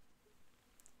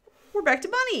 we're back to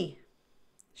Bunny.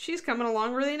 She's coming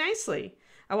along really nicely.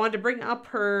 I wanted to bring up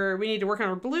we need to work on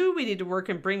her blue. We need to work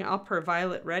and bring up her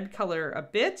violet red color a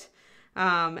bit.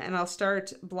 And I'll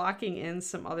start blocking in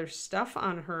some other stuff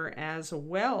on her as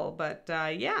well. But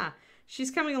yeah, she's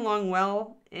coming along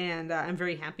well, and I'm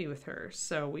very happy with her.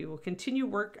 So we will continue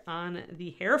work on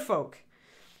the hair folk.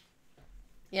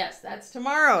 Yes, that's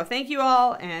tomorrow. Thank you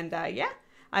all. And yeah,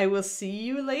 I will see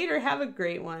you later. Have a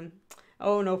great one.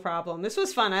 Oh, no problem. This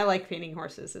was fun. I like painting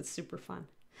horses. It's super fun.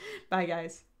 Bye,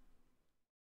 guys.